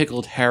like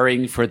pickled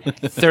herring for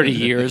 30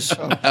 years?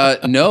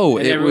 No,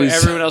 And it was.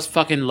 everyone else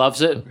fucking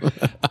loves it.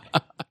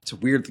 It's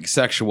weirdly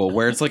sexual,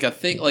 where it's like a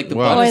thing, like the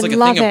Wow. bun is Oh, like I a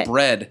love thing it. of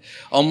bread,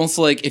 almost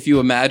like if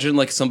you imagine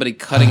like somebody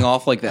cutting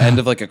off like the end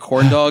of like a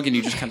corn dog, and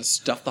you just kind of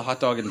stuff the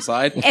hot dog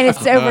inside. And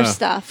it's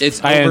overstuffed.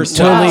 It's I am overstuffed.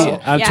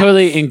 totally, I'm Yeah.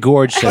 totally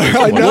engorged. At this I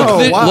point.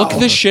 know. wow. Look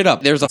this shit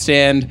up. There's a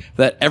stand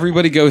that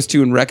everybody goes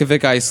to in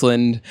Reykjavik,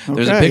 Iceland.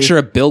 There's a Okay. picture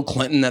of Bill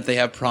Clinton that they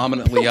have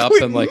prominently up,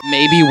 and like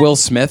maybe Will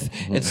Smith.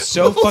 It's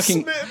so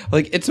fucking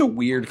like it's a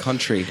weird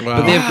country,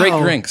 but they have great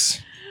Wow.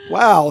 drinks.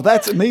 Wow,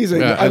 that's amazing.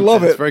 Yeah, I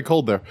love It's it. very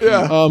cold there.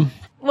 Yeah.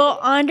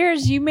 Well,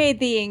 Anders, you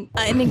made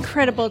an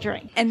incredible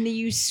drink, and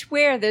you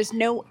swear there's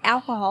no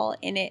alcohol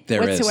in it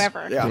There is.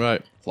 whatsoever. Yeah.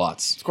 Right.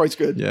 Lots. It's quite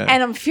good. Yeah.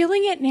 And I'm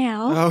feeling it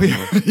now Oh,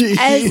 yeah.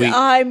 as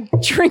I'm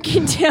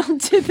drinking down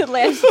to the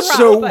last drop.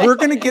 So we're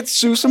going to get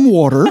Sue some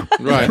water.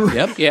 Right.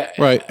 Yep. Yeah.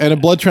 Right. And a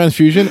blood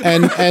transfusion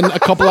and a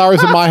couple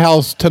hours at my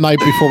house tonight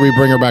before we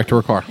bring her back to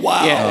her car.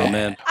 Wow. Yeah. Oh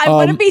man. I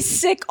want to be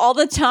sick all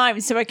the time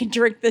so I can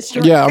drink this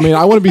drink. Yeah, I mean,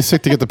 I want to be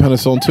sick to get the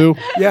penicillin too.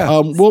 Yeah.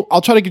 Well,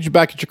 I'll try to get you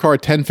back at your car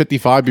at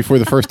 10:55 before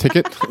the first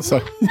ticket.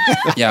 So,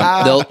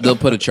 Yeah, they'll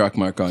put a chalk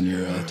mark on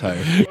your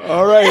tire.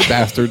 All right.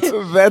 bastards.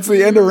 That's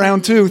the end of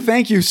round 2.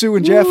 Thank you, Sue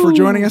and Jeff, for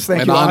joining us.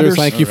 Thank And you, Anders,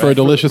 thank you for a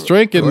delicious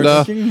drink. And we're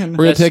course. going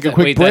to take a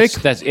quick break.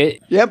 That's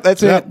it. Yep,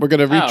 that's Yeah, it. we're going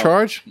to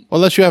recharge.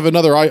 Unless you have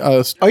another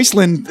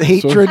Iceland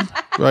hatred.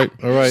 Right.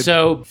 All right.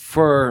 So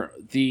for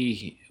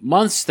the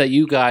months that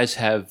you guys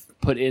have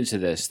put into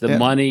this, the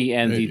money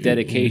and the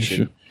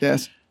dedication,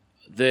 Yes.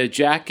 the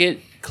Jacket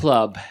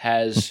Club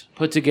has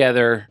put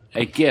together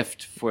a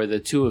gift for the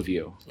two of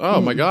you. Oh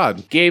my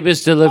God. Gabe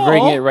is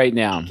delivering it right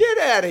now. Get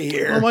out of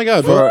here. Oh my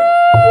God.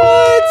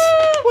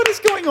 What? What is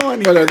going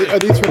on here? Are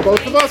these for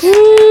both of us?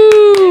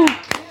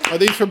 Are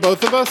these for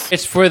both of us?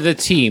 It's for the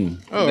team.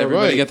 Oh,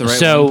 Everybody right. get the right one.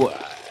 So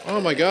Oh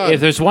my God. if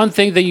there's one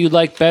thing that you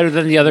like better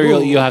than the other,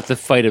 you'll have to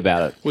fight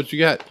about it. What you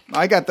got?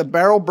 I got the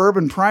Barrel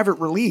Bourbon Private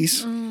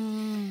Release.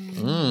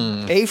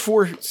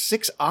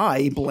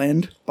 A46I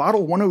blend,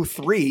 bottle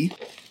 103.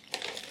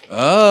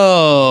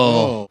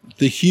 Oh.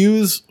 The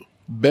Hughes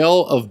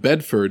Belle of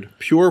Bedford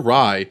Pure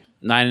Rye.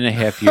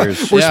 9.5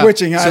 years. We're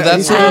switching. So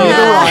that's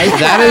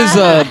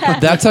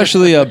that's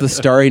actually the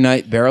Starry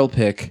Night barrel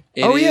pick.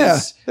 It Oh, yeah.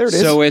 There it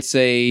is. So it's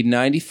a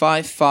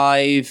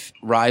 95.5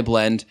 rye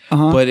blend,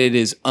 but it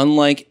is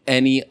unlike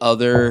any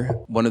other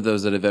one of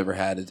those that I've ever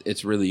had.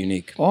 It's really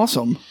unique.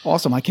 Awesome.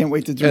 I can't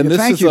wait to drink And it. this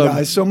Thank is you a-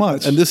 guys so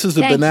much. And this is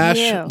the Thank Benash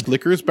you.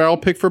 Liquors barrel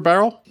pick for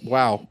barrel.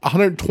 Wow.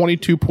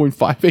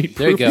 122.58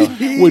 There you proof.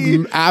 go.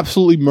 Would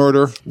absolutely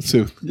murder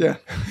Sue. yeah.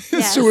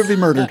 Yes. Sue would be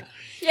murdered.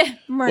 Yeah,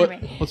 murder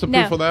me. What's the No.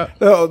 proof of that?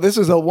 Oh, this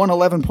is a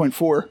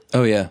 111.4.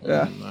 Oh, yeah.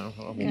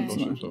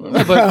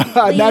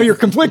 Now you're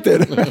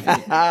conflicted. Look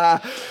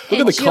at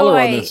the color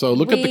on this. So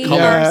look at the We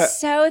color. are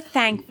so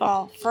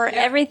thankful for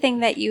everything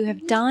that you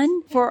have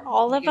done for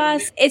all of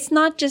us. It's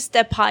not just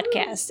a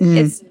podcast.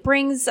 It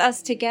brings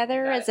us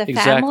together as a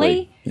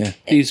family. Yeah.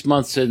 These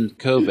months in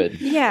COVID,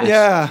 Yeah.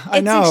 Yeah, I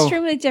It's know.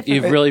 extremely different.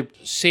 you've really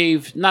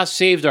not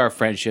saved our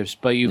friendships,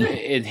 but you've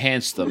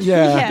enhanced them.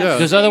 Yeah.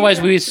 Because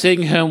otherwise we'd be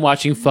sitting home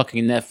watching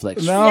fucking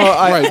Netflix. No,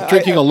 I, Right,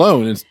 drinking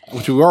alone,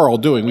 which we are all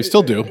doing. We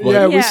still do. But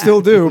Yeah, we Yeah.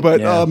 still do.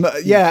 But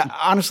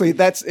honestly,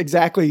 that's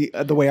exactly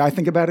the way I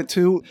think about it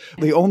too.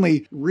 The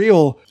only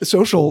real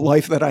social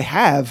life that I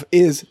have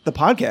is the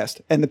podcast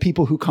and the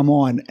people who come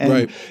on. And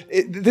Right.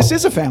 This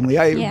is a family.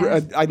 Yeah.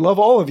 I love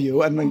all of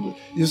you. And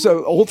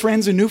so old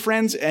friends and new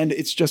friends. And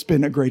it's just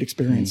been a great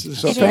experience.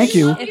 So It thank is.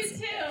 you. It's-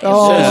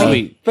 So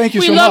sweet. Thank you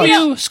We so love much.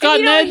 you, Scott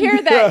you don't and Ed.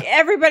 hear that.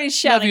 Everybody's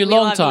shouting. you "We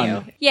long love time."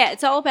 you." Yeah,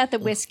 it's all about the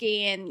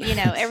whiskey and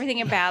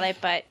everything about it.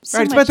 But so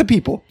Right, it's much about the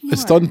people. It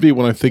stuns me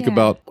when I think Yeah.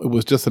 about it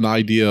was just an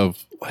idea of,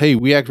 hey,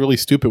 we act really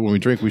stupid when we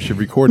drink. We should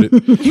record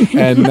it.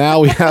 And now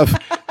we have,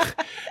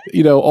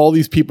 all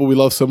these people we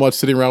love so much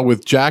sitting around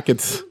with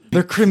jackets,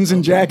 Their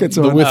crimson jackets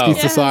on. the Whiskey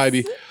Yes.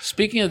 Society.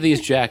 Speaking of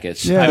these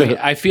jackets, Yeah. I mean,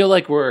 I feel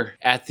like we're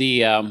at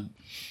the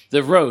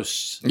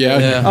roast.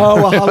 Yeah.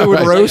 Oh, a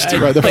Hollywood roast.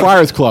 Right, the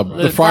Friars Club.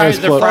 The Friars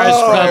the Club. Friars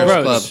Club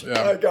Friars roast.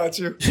 I got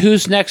you.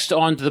 Who's next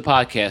on to the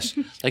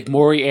podcast? Like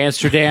Maury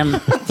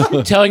Amsterdam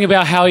telling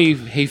about how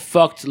he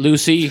fucked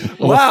Lucy.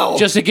 Wow.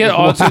 Just to get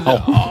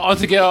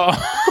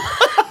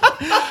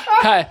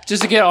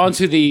just to get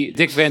onto the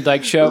Dick Van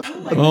Dyke Show.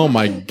 Oh,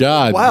 my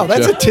God. Wow,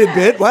 that's a Jeff.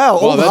 tidbit. Wow,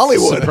 old that's a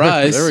Hollywood.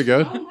 Surprise. There we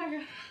go.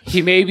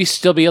 He may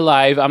still be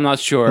alive. I'm not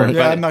sure. Yeah,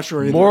 but I'm not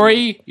sure either.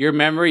 Maury, your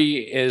memory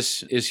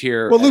is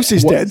here. Well,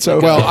 Lucy's dead, so.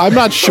 Well, I'm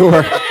not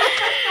sure.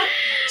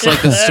 It's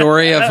like the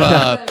story of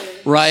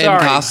Ryan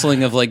Sorry.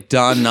 Gosling of like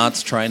Don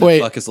Knotts trying to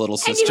Wait. fuck his little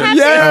sister. have-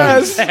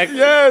 yes,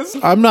 yes.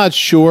 I'm not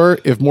sure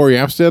if Maury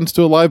Amsterdam's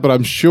still alive, but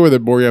I'm sure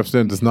that Maury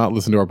Amsterdam does not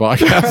listen to our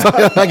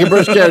podcast. I can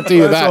first guarantee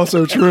you That's that.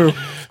 also true.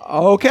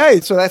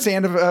 Okay, so that's the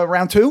end of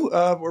round two.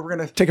 We're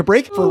going to take a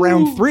break for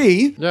round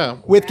three Yeah.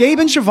 with Gabe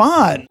and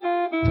Siobhan.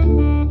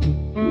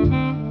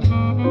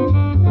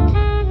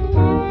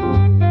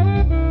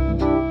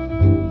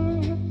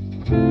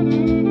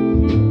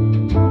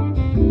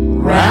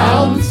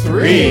 Round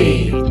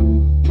three.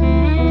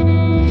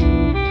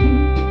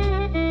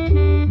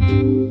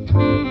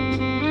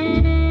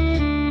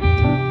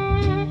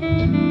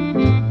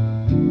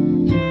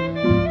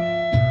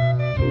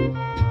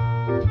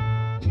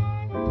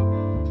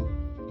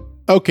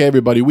 Okay,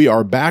 everybody, we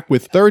are back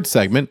with third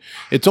segment.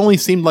 It's only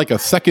seemed like a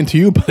second to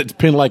you, but it's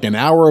been like an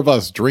hour of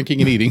us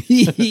drinking and eating.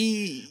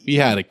 We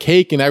had a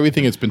cake and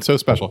everything. It's been so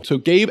special. So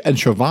Gabe and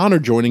Siobhan are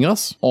joining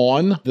us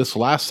on this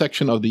last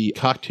section of the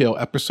cocktail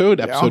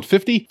episode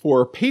 50,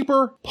 for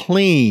Paper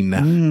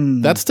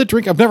Plane. That's the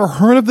drink. I've never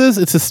heard of this.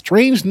 It's a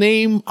strange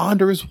name.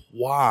 Anders,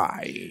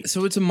 why?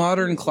 So it's a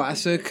modern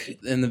classic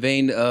in the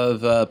vein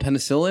of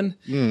penicillin.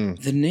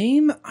 The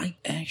name, I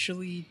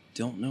actually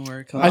don't know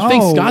where it comes from. I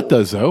think Scott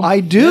does, though. I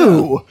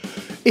do.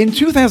 In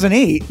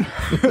 2008,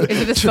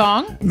 Is it a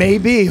song?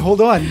 maybe. Hold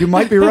on. You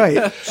might be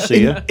right.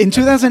 See ya. In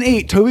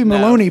 2008, Toby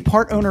Maloney,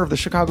 part owner of the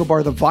Chicago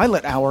bar The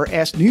Violet Hour,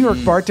 asked New York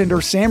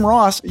bartender Sam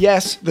Ross,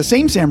 yes, the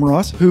same Sam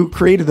Ross who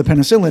created the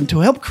penicillin, to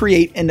help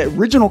create an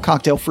original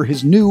cocktail for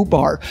his new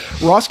bar.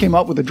 Ross came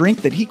up with a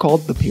drink that he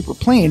called the Paper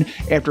Plane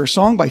after a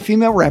song by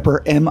female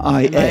rapper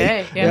M.I.A.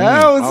 M.I.A.,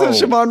 yeah.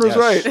 Siobhan was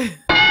right.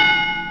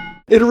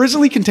 It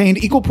originally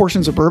contained equal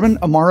portions of bourbon,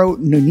 Amaro,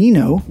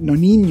 Nonino.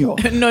 Nonino.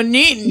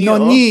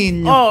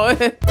 Nonino. Oh.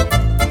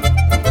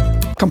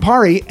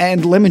 Campari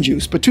and lemon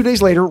juice, but 2 days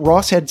later,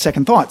 Ross had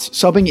second thoughts,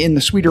 subbing in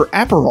the sweeter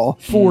Aperol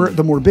for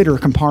the more bitter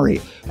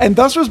Campari. And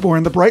thus was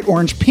born the bright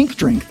orange pink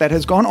drink that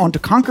has gone on to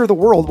conquer the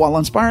world while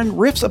inspiring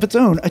riffs of its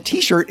own, a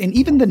t-shirt, and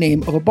even the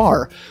name of a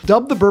bar.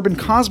 Dubbed the Bourbon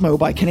Cosmo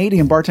by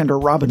Canadian bartender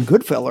Robin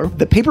Goodfellow,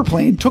 the paper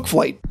plane took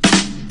flight.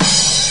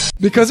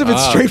 Because of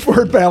its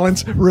straightforward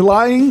balance,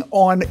 relying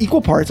on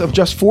equal parts of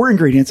just 4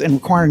 ingredients and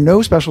requiring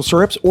no special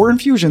syrups or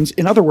infusions,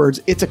 in other words,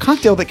 it's a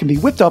cocktail that can be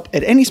whipped up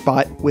at any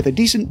spot with a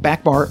decent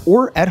back bar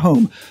or at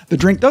home. The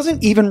drink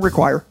doesn't even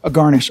require a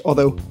garnish,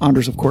 although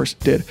Anders, of course,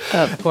 did.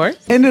 Of course.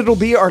 And it'll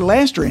be our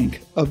last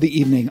drink of the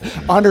evening.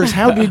 Anders,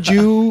 how did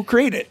you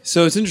create it?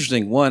 So it's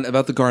interesting. One,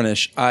 about the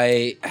garnish.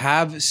 I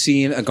have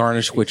seen a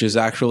garnish which is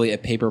actually a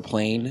paper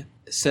plane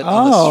sit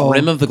on the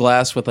rim of the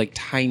glass with like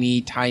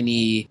tiny,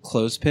 tiny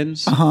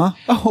clothespins.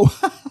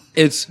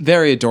 It's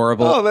very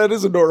adorable. Oh, that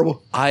is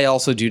adorable. I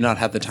also do not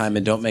have the time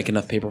and don't make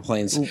enough paper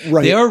planes.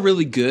 Right. They are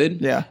really good.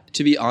 Yeah.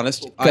 To be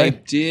honest, Okay. I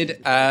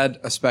did add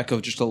a speck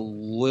of just a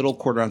little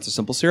quarter ounce of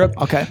simple syrup.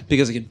 Okay.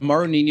 Because again,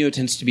 Maro Nino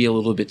tends to be a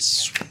little bit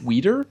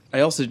sweeter.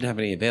 I also didn't have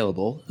any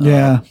available.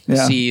 Yeah.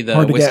 See the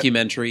Hard to Whiskey get.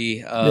 Mentry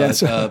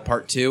Yes.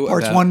 part 2.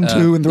 Parts about, 1,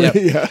 2, and 3.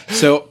 Yeah.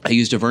 So I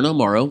used a Vernal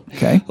Maro.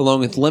 Okay.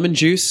 Along with lemon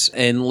juice.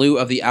 In lieu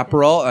of the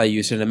Aperol, I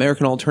used an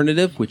American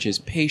alternative, which is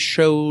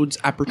Peychaud's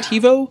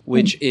Aperitivo,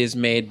 which is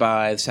made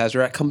by the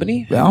Sazerac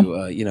Company, Yeah.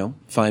 who,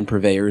 fine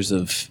purveyors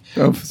of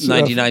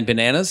 99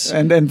 bananas.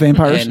 And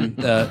vampires. And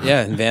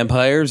and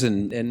vampires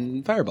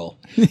and Fireball.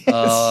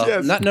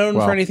 Not known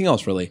for anything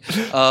else, really.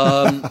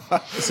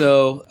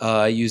 So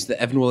I used the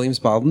Evan Williams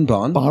Bottle and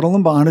Bond. Bottle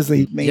and Bond is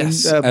the main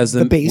as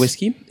the base.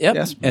 whiskey. Yep.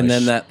 Yes. And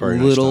then that Very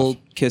nice little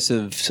kiss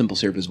of simple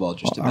syrup as well,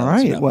 just to All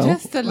balance it right. out. Well,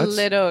 Just a let's-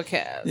 little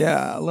kiss.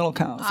 Yeah, a little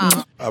count.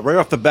 Right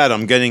off the bat,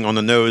 I'm getting on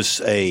the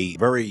nose a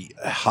very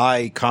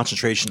high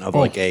concentration of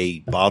like a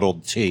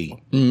bottled tea.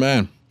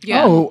 Man.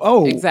 Yeah.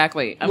 Oh.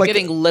 Exactly. I'm Like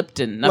getting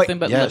Lipton. Nothing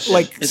but yes. Lipton.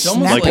 Like It's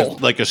almost Snapple.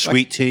 Like a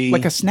sweet tea.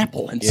 Like a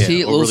Snapple. It's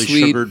tea, a little overly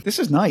sweet. sugared. This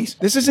is nice.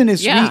 This isn't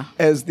as Yeah. sweet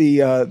as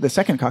the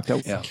second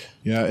cocktail. Yeah.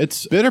 Yeah,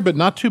 it's bitter, but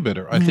not too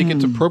bitter. I think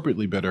it's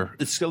appropriately bitter.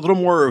 It's a little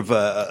more of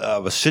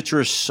a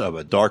citrus, of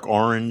a dark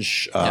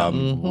orange,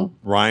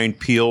 rind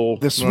peel.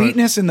 The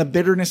sweetness and the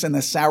bitterness and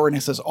the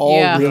sourness is all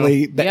Yeah.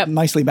 really Yep.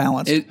 nicely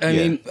balanced. I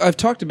mean, I've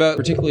talked about,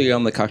 particularly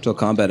on the Cocktail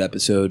Combat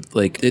episode,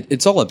 like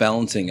it's all a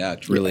balancing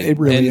act, really. It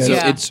really and is. So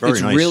Yeah. it's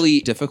Very nice.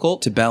 really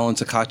difficult to balance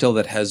a cocktail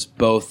that has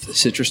both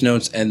citrus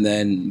notes and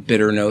then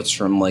bitter notes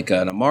from like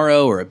an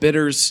Amaro or a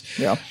bitters.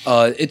 Yeah.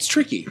 It's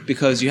tricky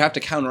because you have to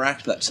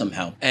counteract that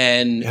somehow.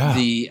 And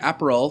the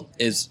Aperol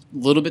is a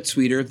little bit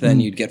sweeter than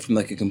you'd get from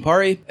like a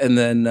Campari. And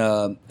then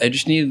I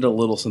just needed a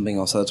little something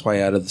else. So that's why I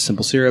added the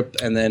simple syrup.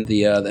 And then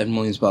the Evan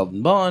Williams Bottled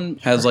and Bond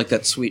has like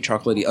that sweet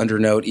chocolatey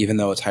undernote, even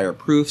though it's higher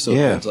proof. So it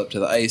builds up to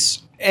the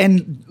ice.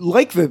 And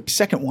like the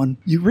second one,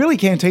 you really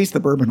can't taste the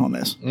bourbon on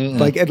this.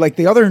 Like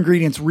the other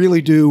ingredients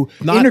really do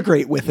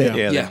integrate with it.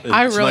 Yeah. It's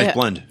I a really nice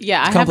blend.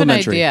 Yeah, I have an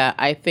complimentary. idea.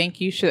 I think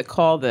you should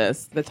call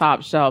this the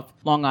Top Shelf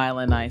Long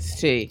Island Iced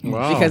Tea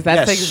Wow. because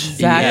that's Yes.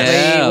 exactly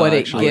Yeah, what it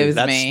actually, gives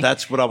That's me.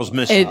 that's what I was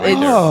missing. It- right it-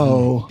 there.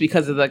 Oh.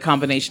 because of the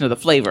combination of the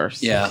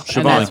flavors. Yeah. And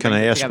Siobhan, that's can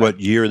I ask together. what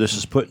year this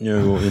is putting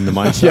you in the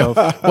mindset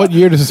of? What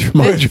year does this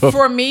remind you of?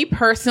 For me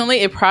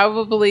personally, it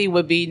probably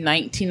would be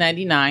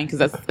 1999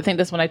 because I think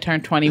that's when I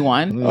turned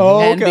 21. Oh,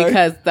 and okay.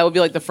 because that would be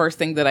like the first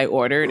thing that I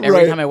ordered every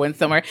Right. time I went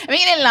somewhere. I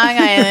mean, in Long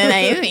Island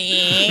Iced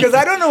Tea. Because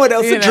I don't know what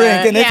else You to know,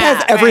 drink, and it yeah,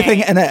 has everything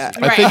right. in it.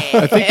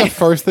 I think the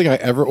first thing I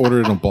ever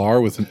ordered in a bar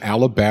was an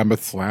Alabama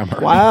Slammer.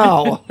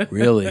 Wow.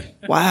 Really?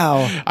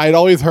 Wow. I'd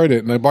always heard it,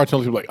 and the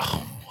bartenders were like,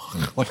 "Oh,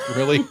 like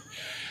really?"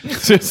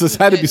 This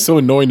had to be so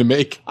annoying to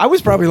make. I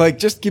was probably like,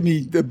 just give me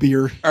the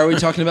beer. Are we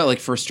talking about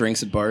like first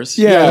drinks at bars?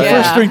 Yeah,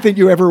 Yeah. first drink that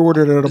you ever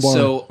ordered at a bar.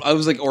 So I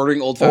was like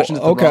ordering old fashions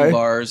Oh, at the okay. wrong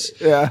bars.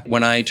 Yeah.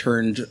 When I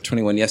turned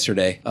 21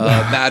 yesterday,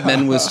 Mad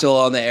Men was still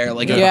on the air,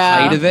 like at Yeah.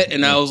 the height of it,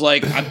 and I was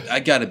like, I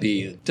gotta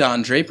be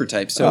Don Draper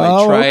type. So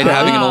Oh, I tried okay.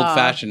 having an old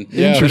fashioned.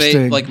 Yeah.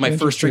 Interesting. Like my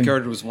first drink Interesting. I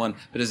ordered was one,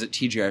 but it was at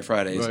TGI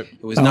Fridays. Right.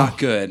 It was not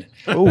good.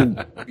 Oh.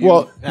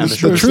 Well,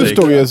 Amateur the true mistake.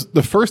 story is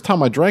the first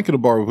time I drank at a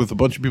bar with a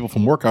bunch of people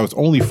from work, I was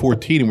only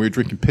 14 and we were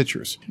drinking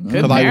pitchers.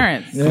 Good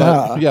parents.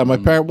 Yeah. Yeah, my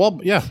parent. Well,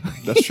 yeah,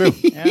 that's true.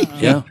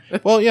 Yeah.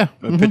 Well, yeah.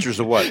 Pictures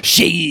of what?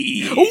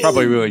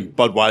 Probably really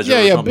Budweiser. Yeah,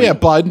 or yeah, something. yeah,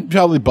 Bud,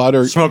 probably Bud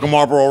or. Smoking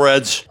Marlboro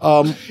Reds.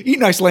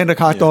 Eat Icelandic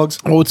hot dogs.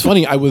 Oh, it's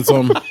funny. I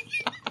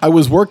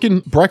was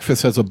working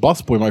breakfast as a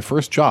busboy, my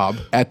first job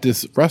at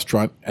this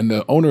restaurant, and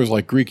the owner is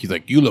like Greek. He's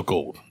like, "You look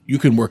old. You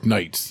can work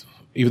nights."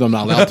 Even though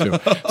I'm not allowed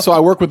to. So I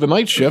work with the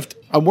night shift.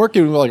 I'm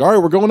working, and we're like, all right,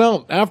 we're going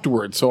out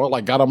afterwards. So I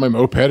like got on my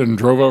moped and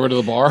drove over to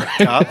the bar.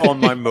 Got on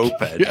my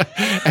moped.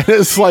 And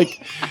it's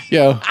like,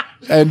 yeah.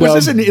 And Was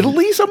this in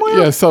Italy somewhere?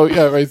 Yeah, so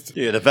yeah, right.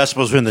 Yeah, the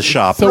Vespas were in the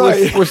shop. So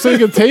Right. we're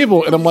sitting at a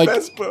table, and I'm like,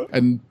 Vespa.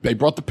 and they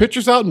brought the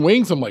pictures out and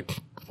wings. I'm like,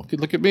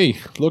 look at me,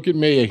 look at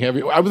me.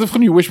 I was just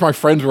when you wish my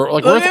friends were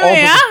like, Look where's at all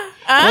me, the- huh?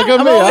 Look at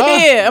I'm me, over huh?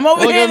 here. I'm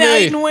over Look here at now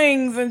me. eating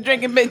wings and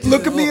drinking bitches.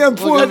 Look at me, I'm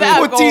With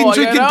alcohol, 14 you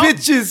drinking know?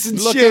 bitches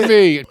and Look shit. at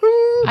me.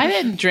 I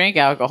didn't drink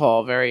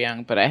alcohol very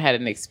young, but I had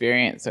an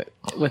experience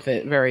with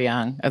it very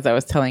young. As I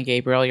was telling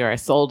Gabe earlier, I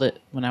sold it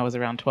when I was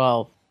around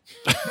 12.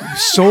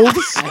 Sold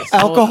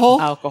alcohol?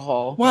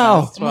 Alcohol.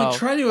 Wow. I'm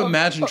trying to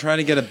imagine trying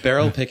to get a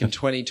barrel pick in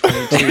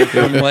 2022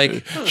 from like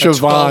a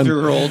Siobhan.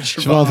 12-year-old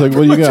Siobhan's like,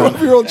 what do you got?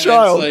 12-year-old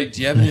child. It's like,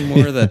 do you have any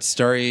more of that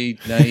Starry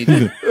Night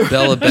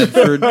Bella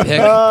Bedford pick?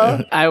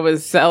 I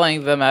was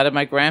selling them out of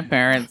my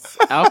grandparents'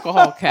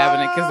 alcohol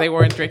cabinet because they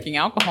weren't drinking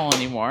alcohol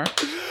anymore.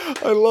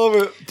 I love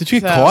it. Did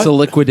you get So- caught? It's a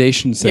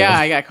liquidation sale. Yeah,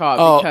 I got caught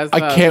Oh, because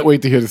I can't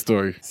wait to hear the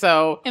story.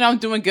 So, I'm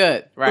doing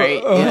good,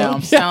 right?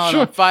 I'm selling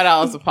them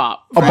 $5 a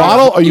pop. A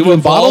bottle? Are you doing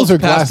bottles or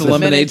past glasses? the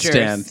lemonade Miniatures.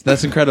 stand.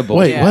 That's incredible.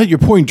 Wait, Yeah. what? You're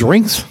pouring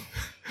drinks?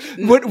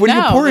 What are you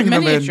No, pouring the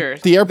them in?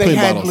 miniatures. The airplane They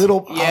had bottles.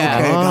 little. Yeah.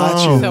 Okay,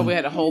 got you. So we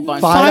had a whole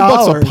bunch. $5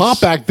 $5 a pop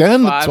back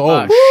then?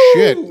 $5. Oh,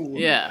 shit.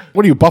 Yeah.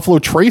 What are you, Buffalo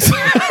Trace?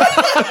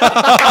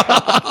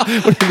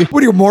 What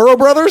are you, Morrow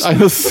Brothers? I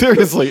know,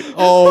 seriously.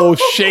 Oh,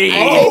 shade.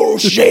 Oh,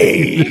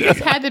 shade. This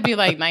had to be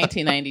like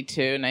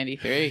 1992,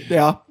 93.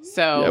 Yeah.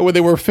 So Yeah, when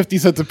they were 50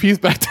 cents a piece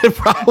back then,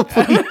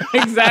 probably.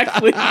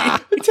 exactly.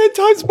 10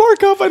 times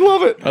markup. I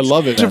love it. I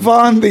love it.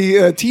 Javon,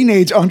 the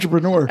teenage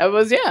entrepreneur. I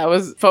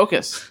was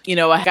focused. I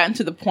gotten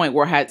to the point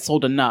where I had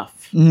sold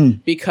enough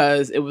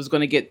because it was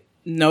going to get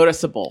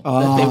noticeable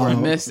that they were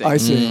missing. I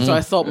see. So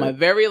I sold my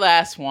very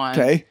last one.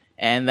 Okay.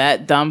 And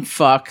that dumb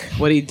fuck,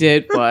 what he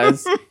did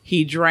was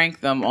he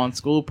drank them on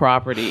school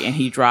property and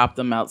he dropped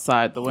them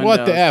outside the window.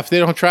 What the F? They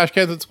don't have trash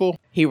cans at school?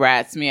 He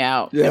rats me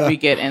out. Yeah. And we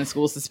get in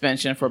school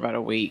suspension for about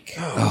a week.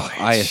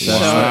 ISS. So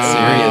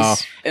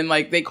That's serious. And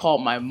they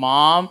called my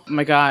mom. Oh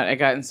my God, I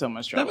got in so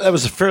much trouble. That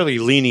was a fairly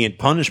lenient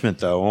punishment,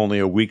 though. Only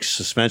a week's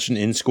suspension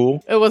in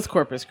school. It was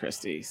Corpus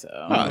Christi, so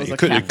it was a It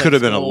could Catholic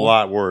have been a school.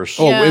 lot worse.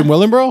 Oh, Yeah. in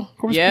Willingboro?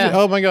 Corpus Yeah. Christi?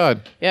 Oh, my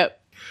God. Yep.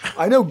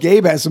 I know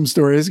Gabe has some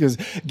stories because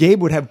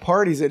Gabe would have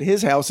parties at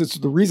his house. It's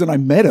the reason I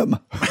met him.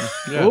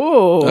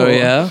 Ooh. Oh,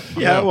 yeah?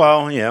 Yeah,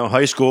 well,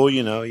 high school,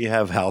 you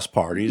have house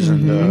parties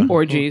and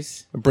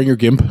Orgies. Bring your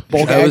gimp.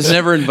 I was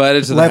never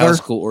invited to the Leather. house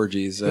school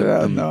orgies.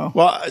 No.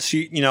 well,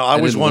 see, I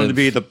always didn't wanted live.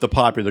 to be the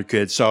popular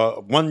kid.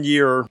 So one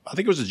year, I think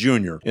it was a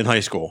junior in high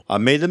school, I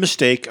made the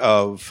mistake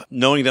of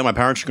knowing that my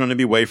parents were going to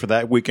be away for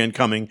that weekend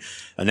coming,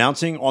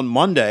 announcing on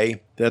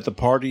Monday that the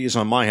party is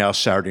on my house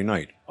Saturday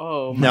night.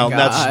 Oh my Now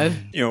God.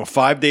 that's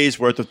 5 days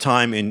worth of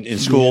time in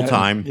school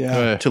time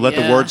yeah. to let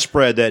the Yeah. word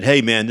spread that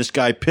hey man, this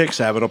guy Pick's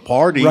having a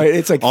party Right,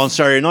 it's like- on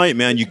Saturday night,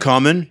 man. You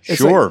coming? It's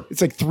Sure. Like,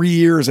 it's like 3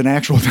 years in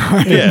actual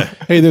time. Yeah.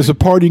 Hey, there's a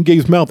party in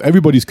Gabe's mouth.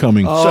 Everybody's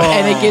coming.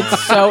 And it gets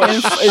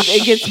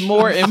it gets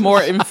more and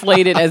more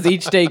inflated as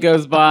each day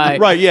goes by.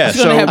 Right, yeah, It's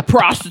gonna so have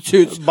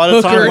prostitutes, by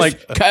the time, hookers,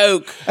 like-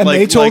 coke. And Like-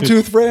 they told like-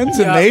 two friends,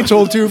 and they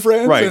told two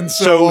friends, Right. and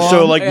So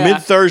on. like Yeah.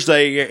 mid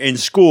Thursday in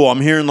school, I'm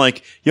hearing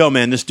like, yo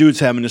man, this dude's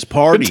having this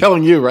party. I'm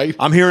telling you, right?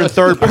 I'm hearing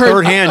third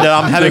hand that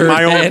I'm having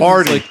my own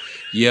party.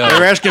 Yo.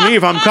 They're asking me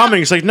if I'm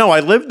coming. It's like, no,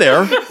 I live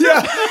there.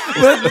 yeah.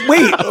 But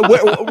wait,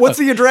 what's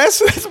the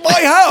address? It's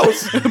my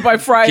house. By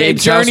Friday,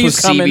 Gabe's house Journey's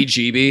was coming.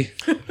 CBGB.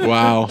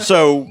 Wow.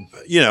 So,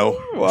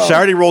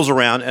 Saturday rolls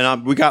around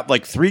and we got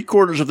like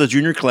 3/4 of the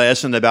junior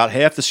class and about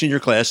half the senior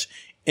class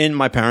in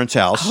my parents'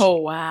 house. Oh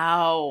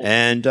wow.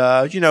 And,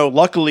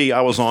 luckily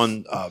I was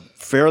on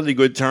fairly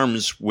good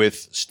terms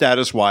with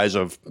status-wise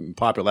of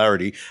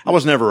popularity. I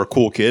was never a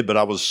cool kid, but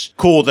I was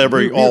cool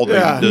with all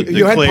the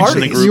you had cliques and the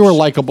parties. groups. You were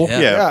likable. Yeah.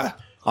 Yeah.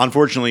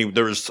 Unfortunately,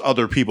 there was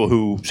other people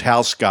whose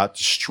house got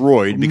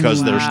destroyed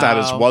because their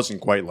status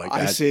wasn't quite like that.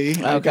 I see.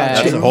 I Okay. got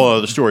That's you. a whole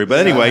other story.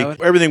 But anyway,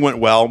 everything went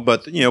well.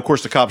 But, of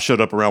course, the cops showed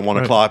up around 1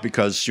 o'clock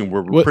because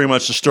we're pretty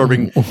much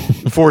disturbing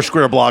 4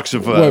 square blocks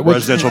of What-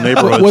 residential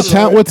neighborhoods. What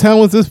town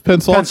was this?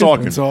 Pennsauken?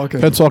 Pennsauken.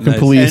 Pennsauken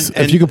police.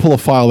 And- if you could pull a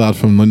file out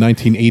from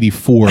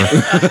 1984,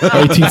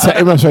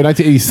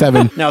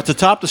 1987. Now, to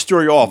top the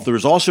story off, there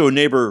was also a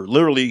neighbor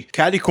literally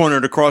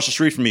catty-cornered across the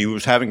street from me who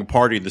was having a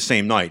party the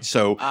same night.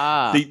 So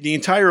the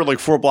entire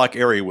 4-block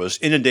area was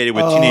inundated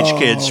with teenage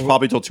kids,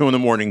 probably till 2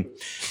 a.m.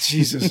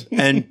 Jesus.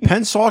 And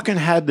Pennsauken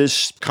had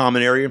this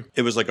common area.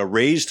 It was like a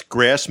raised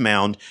grass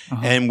mound,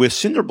 and with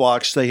cinder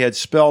blocks, they had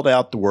spelled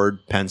out the word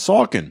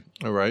Pennsauken.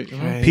 All right.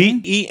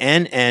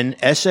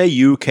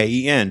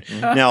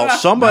 Pennnsauken. Now,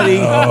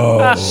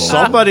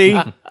 somebody,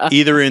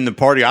 either in the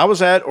party I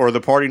was at or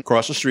the party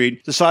across the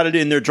street, decided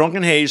in their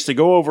drunken haze to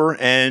go over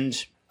and,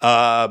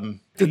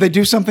 Did they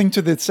do something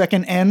to the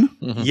second N?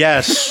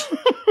 yes,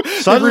 They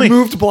suddenly,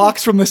 removed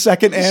blocks from the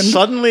second N.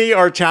 suddenly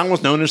our town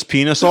was known as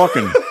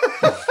Pennsauken.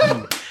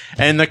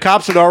 And the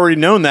cops had already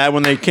known that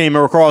when they came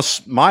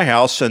across my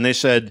house, and they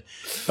said,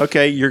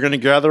 okay, you're going to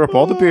gather up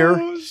all the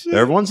beer.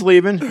 Everyone's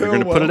leaving. You're going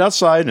to put it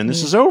outside, and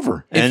this is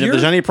over. And if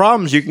there's any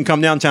problems, you can come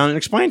downtown and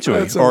explain to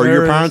That's it. Or your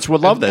hilarious. parents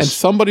would love And this.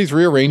 somebody's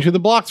rearranging the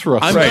blocks for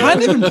us. I'm Right.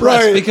 kind of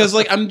impressed Right. because,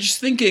 I'm just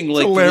thinking,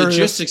 the hilarious.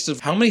 logistics of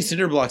how many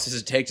cinder blocks does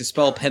it take to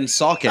spell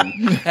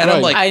Pennsauken? And I'm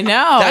Right. like, I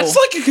know. That's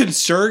like a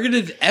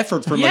concerted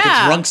effort from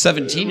Yeah. a drunk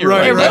 17-year-old.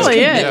 Right, It right.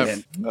 really Yeah.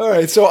 is. All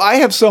right, so I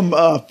have some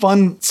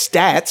fun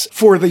stats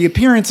for the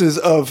appearances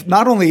of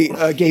not only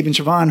Gabe and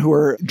Siobhan, who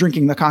are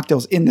drinking the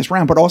cocktails in this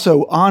round, but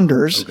also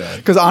Anders.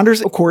 Because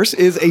Anders, of course,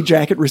 is is a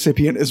jacket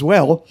recipient as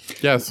well.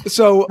 Yes.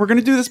 So we're going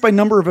to do this by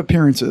number of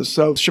appearances.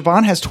 So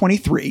Siobhan has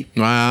 23.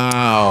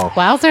 Wow.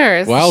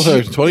 Wowzers.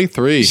 Wowzers,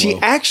 23. She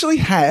actually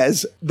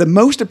has the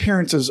most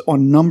appearances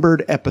on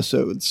numbered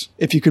episodes,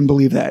 if you can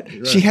believe that.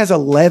 She has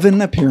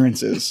 11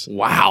 appearances.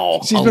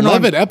 Wow. She's been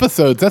 11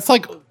 episodes. That's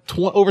like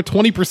over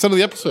 20% of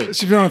the episodes.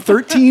 She's been on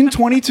 13,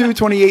 22,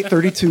 28,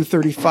 32,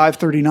 35,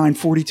 39,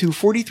 42,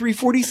 43,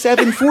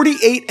 47,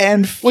 48,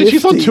 and 50. Wait,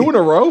 she's on 2 in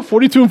a row?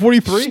 42 and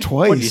 43?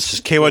 Twice. This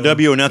is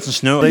KYW announcing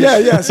snow. Yeah,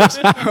 yes.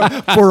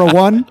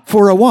 401,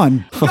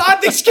 401. God,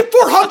 they skipped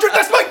 400.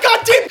 That's my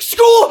goddamn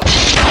school.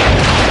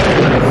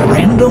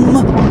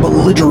 Random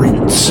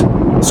belligerents.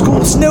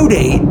 School snow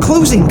day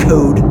closing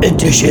code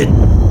edition.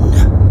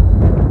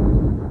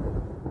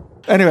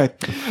 Anyway,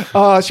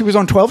 she was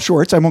on 12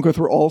 shorts. I won't go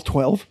through all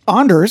 12.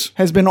 Anders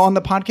has been on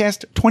the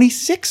podcast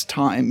 26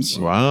 times.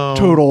 Wow.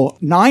 Total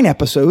 9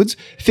 episodes,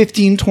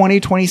 15, 20,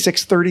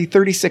 26, 30,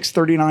 36,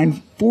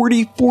 39,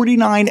 40,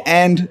 49,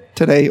 and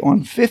today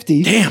on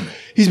 50. Damn.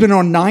 He's been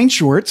on 9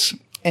 shorts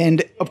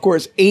and, of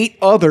course, 8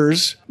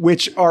 others,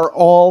 which are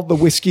all the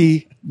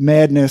Whiskey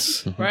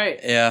Madness Right.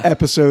 Yeah.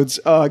 episodes.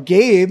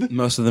 Gabe.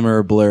 Most of them are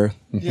a blur.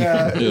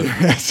 Yeah.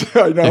 Yes,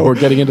 I know. And we're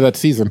getting into that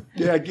season.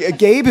 Yeah,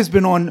 Gabe has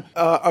been on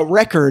a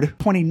record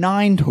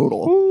 29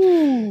 total.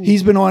 Ooh.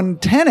 He's been on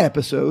 10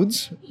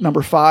 episodes,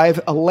 number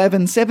 5,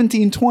 11,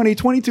 17, 20,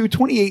 22,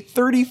 28,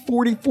 30,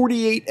 40,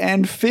 48,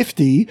 and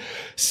 50.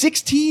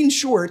 16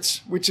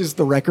 shorts, which is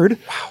the record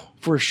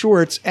for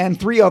shorts, and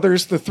 3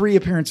 others, the 3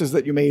 appearances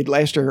that you made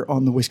last year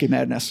on the Whiskey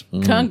Madness.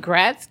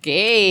 Congrats,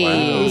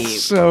 Gabe.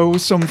 So,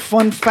 some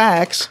fun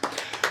facts.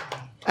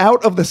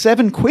 Out of the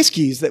 7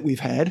 Quiskies that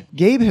we've had,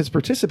 Gabe has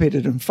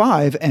participated in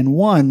 5 and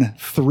won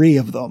 3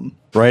 of them.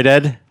 Right,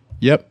 Ed?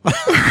 Yep.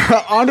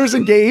 Anders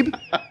and Gabe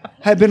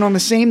have been on the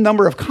same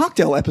number of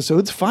cocktail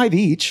episodes, 5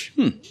 each.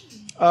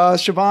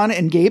 Siobhan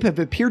and Gabe have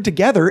appeared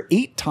together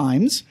 8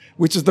 times,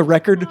 which is the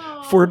record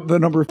for the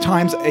number of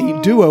times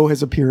a duo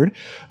has appeared.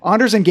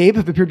 Anders and Gabe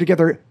have appeared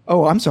together.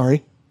 Oh, I'm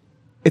sorry.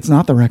 It's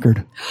not the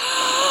record.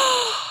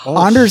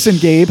 Anders and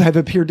Gabe have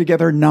appeared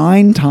together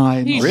 9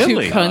 times. You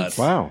Really? two cunts.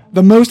 Wow.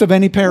 The most of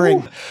any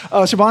pairing.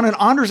 Siobhan and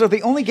Anders are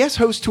the only guest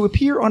hosts to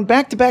appear on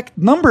back-to-back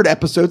numbered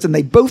episodes, and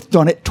they both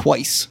done it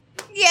twice.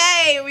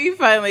 Yay! We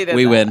finally did.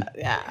 We that. win.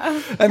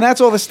 Yeah. And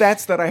that's all the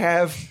stats that I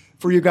have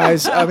for you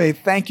guys. I mean,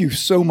 thank you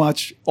so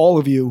much, all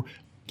of you.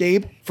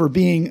 Gabe, for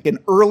being an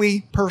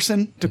early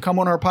person to come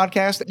on our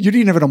podcast. You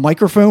didn't even have a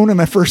microphone in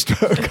that first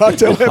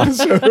cocktail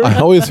episode. I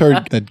always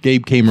heard that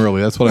Gabe came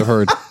early. That's what I've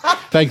heard.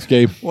 Thanks,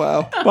 Gabe.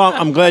 Wow. Well,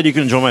 I'm glad you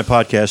can enjoy my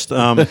podcast.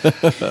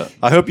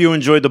 I hope you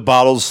enjoyed the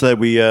bottles that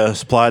we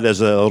supplied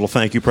as a little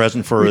thank you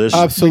present for this.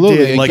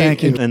 Absolutely. Like,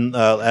 thank you. And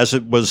as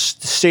it was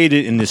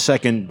stated in the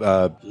second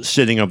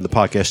sitting of the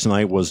podcast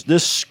tonight, was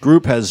this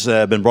group has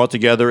been brought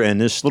together,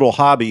 and this little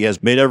hobby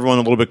has made everyone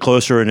a little bit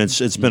closer, and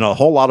it's been a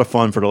whole lot of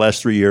fun for the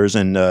last 3 years,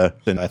 and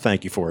I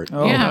thank you for it.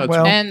 Oh, Yeah,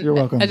 well, and you're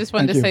welcome. I just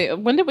wanted Thank to you. say,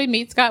 when did we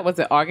meet, Scott? Was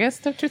it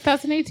August of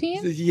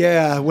 2018?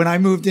 Yeah, when I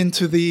moved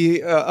into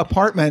the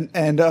apartment,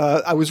 and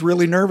I was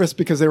really nervous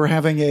because they were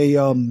having a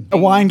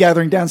wine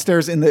gathering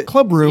downstairs in the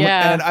club room,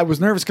 Yeah. and I was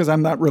nervous because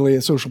I'm not really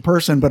a social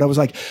person, but I was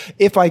like,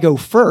 if I go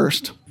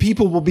first,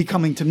 people will be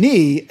coming to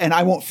me, and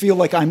I won't feel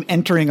like I'm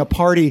entering a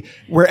party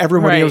where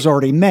everybody Right. has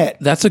already met.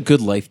 That's a good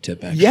life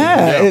tip, actually.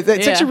 Yeah, it's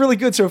Yeah. actually really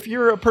good. So if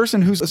you're a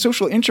person who's a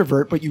social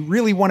introvert, but you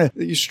really want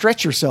to you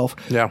stretch yourself,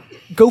 Yeah.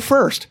 go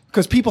first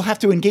because people have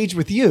to engage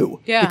with you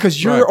Yeah.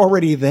 because you're Right.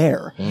 already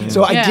there.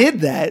 So I Yeah. did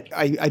that.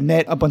 I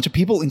met a bunch of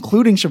people,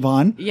 including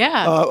Siobhan.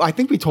 Yeah. I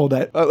think we told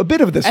that a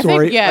bit of the I think-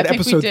 story yeah, I at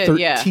think we episode did,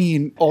 yeah.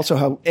 13. Also,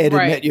 how Ed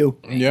Right. had met you.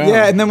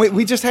 Yeah. and then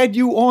we just had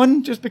you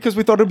on just because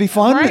we thought it'd be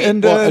fun. Right.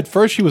 And Well, at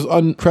first she was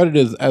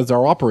uncredited as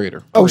our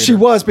operator. oh, she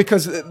was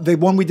because the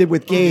one we did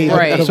with Gabe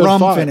Right. at a Episode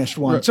rum 5. finished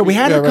one. Right. So we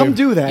had Yeah, her come right.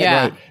 do that.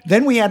 Yeah. Right.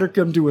 Then we had her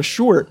come do a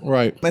short.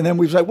 Right. And then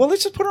we was like, well,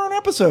 let's just put her on an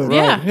episode.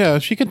 Yeah. Yeah,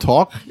 she can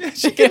talk.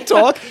 She can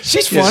talk.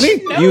 She's funny.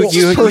 You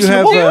have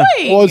personable.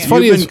 Well, it's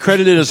funny you've is been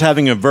credited as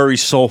having a very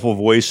soulful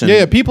voice. And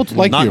Yeah, people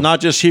like not you. not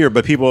just here,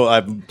 but people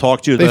I've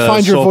talked to. they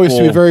find your voice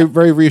to be very,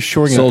 very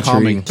reassuring and Sultry.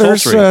 calming.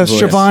 There's Sultry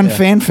voice. Siobhan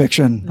fan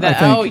fiction. I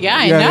think. Oh yeah,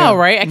 I know,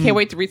 right? I can't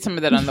wait to read some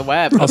of that on the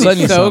web. It'll send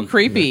be you so some.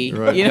 creepy.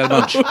 Right. You know?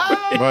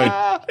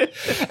 Right.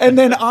 And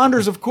then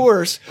Anders, of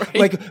course,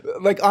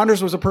 like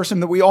Anders was a person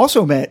that we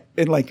also met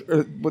in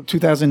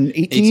 2018.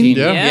 18.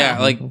 Yeah. Yeah.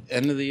 like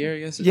end of the year, I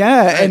guess.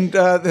 Yeah, and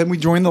then we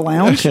joined the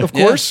lounge, of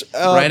Yeah. course.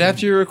 right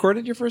after you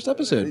recorded your first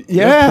episode.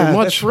 Yeah, Pretty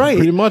much. that's right.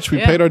 Pretty much. We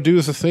Yeah. paid our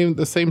dues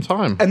the same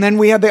time. And then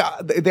we had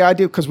the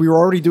idea because we were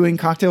already doing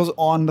cocktails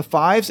on the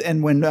 5s,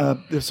 and when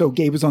so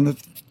Gabe was on the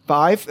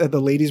 5. The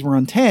ladies were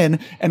on 10,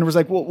 and it was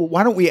like, well,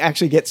 why don't we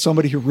actually get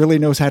somebody who really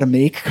knows how to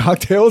make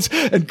cocktails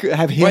and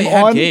have him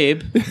on?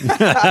 Gabe. He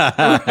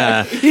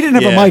didn't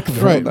have a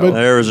microphone, right, though. but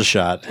There was a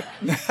shot.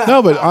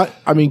 no, but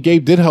I mean,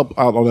 Gabe did help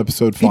out on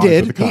episode 5 He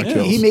did. with the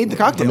cocktails. He made the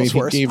cocktails I mean,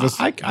 for us. he gave us.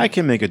 I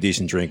can make a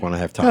decent drink when I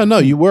have time. Yeah, no,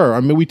 you were. I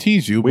mean, we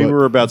teased you. We but-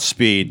 were about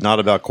speed, not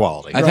about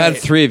quality. I've had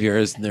 3 of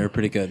yours, and they were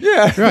pretty good.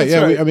 Yeah, Right,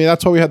 yeah. I mean,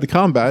 that's why we had the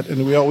combat,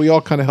 and we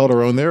all kind of held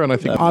our own there. And I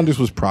think Anders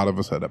was proud of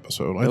us that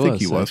episode. I think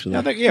he was.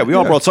 actually. We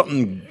all brought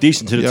something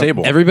decent to the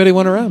table. Everybody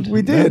went around.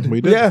 we did.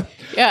 we did. Yeah.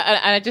 Yeah,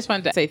 and I just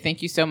wanted to say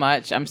thank you so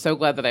much. I'm so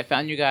glad that I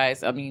found you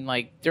guys. I mean,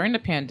 like during the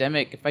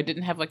pandemic, if I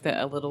didn't have like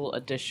a little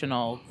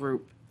additional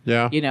group,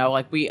 Yeah. you know,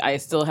 like I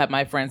still have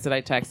my friends that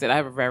I texted. I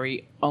have a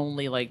very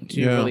only like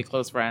 2 Yeah. really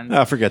close friends.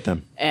 Forget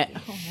them. And,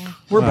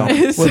 We're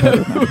better. so-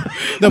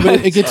 No,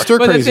 but it gets stir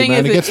But the crazy, thing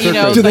man. is, It gets you stir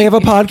know, crazy. Do they have a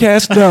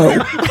podcast? No.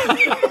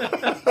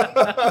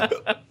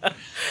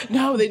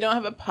 no, they don't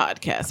have a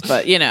podcast,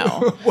 but you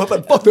know, Well,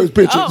 then fuck those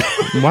bitches.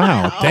 oh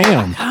Wow,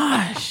 damn.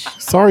 gosh,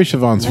 Sorry,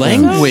 Siobhan's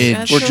friends.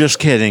 Language. We're just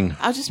kidding.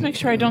 I'll just make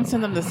sure I don't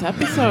send them this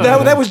episode.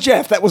 That was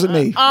Jeff. That wasn't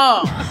me.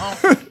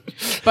 Oh.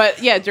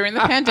 But yeah, during the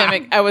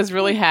pandemic, I was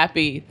really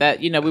happy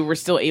that, you know, we were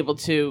still able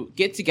to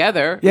get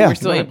together. Yeah, we were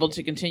still right. able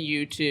to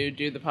continue to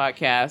do the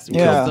podcast. We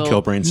Yeah. still,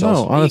 Kill brain cells.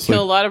 No, we honestly.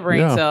 kill a lot of brain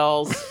Yeah.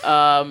 cells.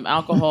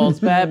 Alcohol's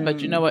bad, but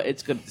you know what?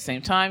 It's good at the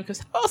same time because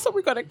how else are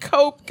we going to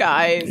cope,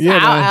 guys? Yeah,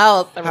 how man.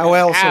 else? Are we How gonna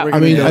else are cope? we I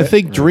mean, Yeah. I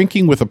think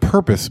drinking with a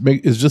purpose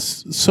is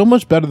just so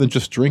much better than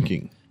just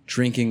drinking.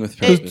 Drinking with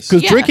purpose.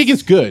 Because Yes. drinking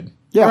is good.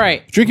 Yeah.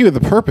 Right. Drinking with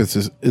a purpose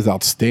is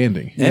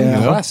outstanding. and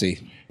Yeah. classy.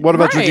 What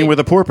about Right. drinking with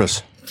a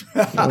porpoise?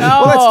 Well, that's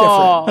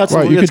different. That's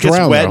Right, you it could gets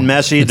drown, wet though. and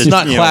messy. It's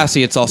not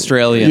classy. It's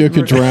Australian. You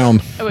could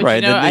drown. But Right.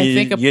 you know, then I you,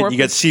 think a you, porpoise. you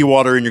get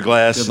seawater in your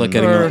glass. Good luck and-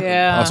 getting Or-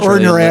 Yeah. Or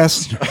in your Australian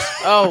ass.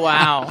 Oh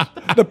wow.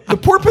 The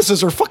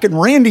porpoises are fucking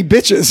randy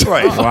bitches.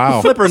 Right.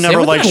 Wow. Flipper never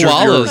with likes the your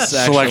koalas,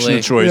 selection actually.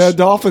 of choice. Yeah,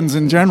 dolphins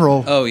in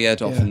general. Oh yeah,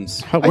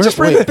 dolphins. I just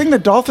read the thing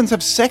that dolphins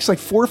have sex like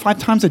 4 or 5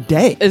 times a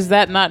day. Is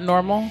that not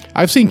normal?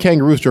 I've seen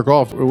kangaroos jerk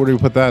off. Where do we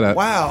put that at?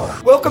 Wow.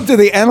 Welcome to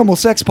the Animal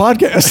Sex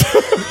Podcast.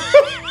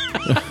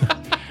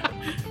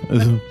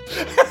 The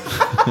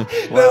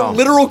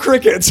literal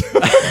crickets.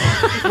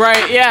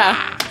 Right.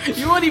 Yeah.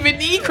 You won't even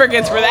need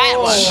crickets for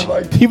that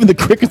one. Even the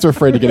crickets are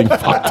afraid of getting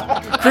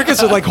fucked.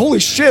 Crickets are like, holy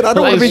shit, I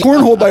don't want to be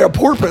cornholed by a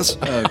porpoise.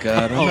 Oh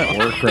god, I'm at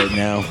work right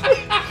now.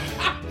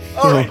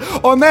 All right.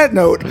 On that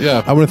note,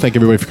 Yeah, I want to thank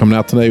everybody for coming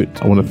out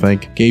tonight. I want to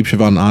thank Gabe,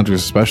 Siobhan, and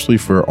Andres especially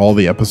for all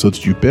the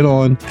episodes you've been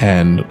on.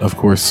 And, of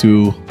course,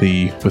 Sue,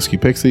 the Whiskey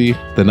Pixie,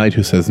 the knight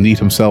who says neat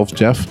himself,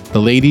 Jeff, the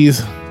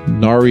ladies,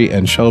 Nari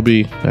and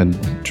Shelby, and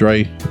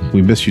Dre.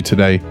 We miss you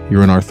today.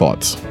 You're in our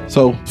thoughts.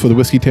 So, for the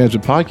Whiskey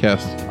Tangent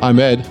Podcast, I'm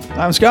Ed.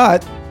 I'm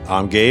Scott.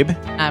 I'm Gabe.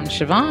 I'm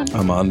Siobhan.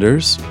 I'm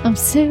Anders. I'm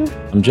Sue.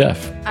 I'm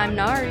Jeff. I'm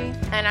Nari.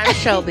 And I'm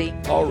Shelby.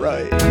 All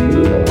right.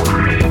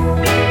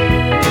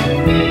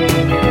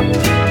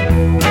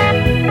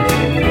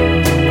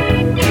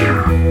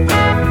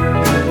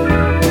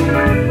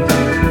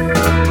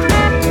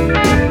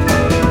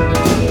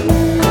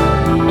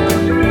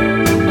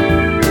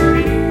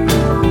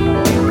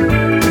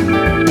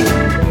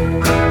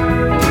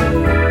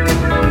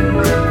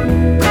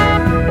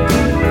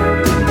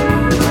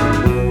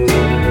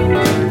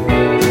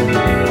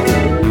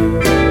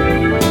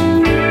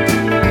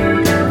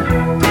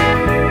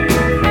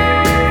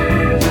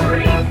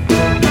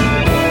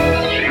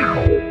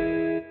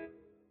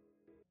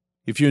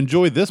 If you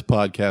enjoyed this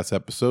podcast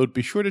episode,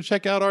 be sure to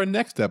check out our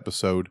next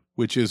episode,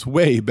 which is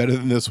way better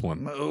than this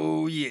one.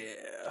 Oh, yeah.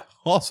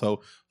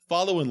 Also,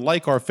 follow and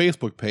like our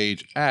Facebook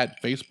page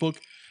at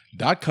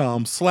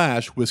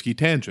facebook.com/Whiskey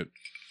Tangent.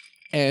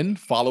 And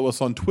follow us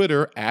on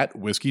Twitter at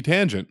Whiskey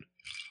Tangent.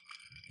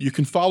 You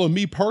can follow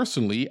me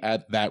personally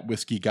at That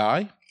Whiskey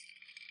Guy.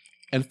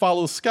 And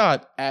follow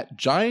Scott at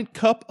Giant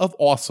Cup of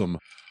Awesome,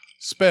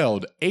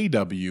 spelled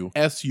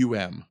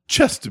AWSUM,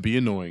 just to be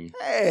annoying.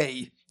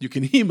 Hey. You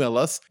can email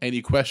us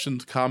any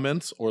questions,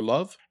 comments, or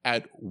love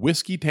at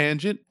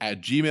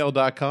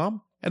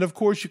whiskeytangent@gmail.com. And of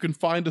course, you can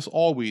find us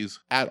always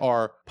at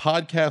our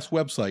podcast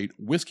website,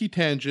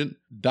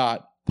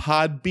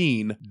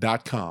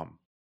 whiskeytangent.podbean.com.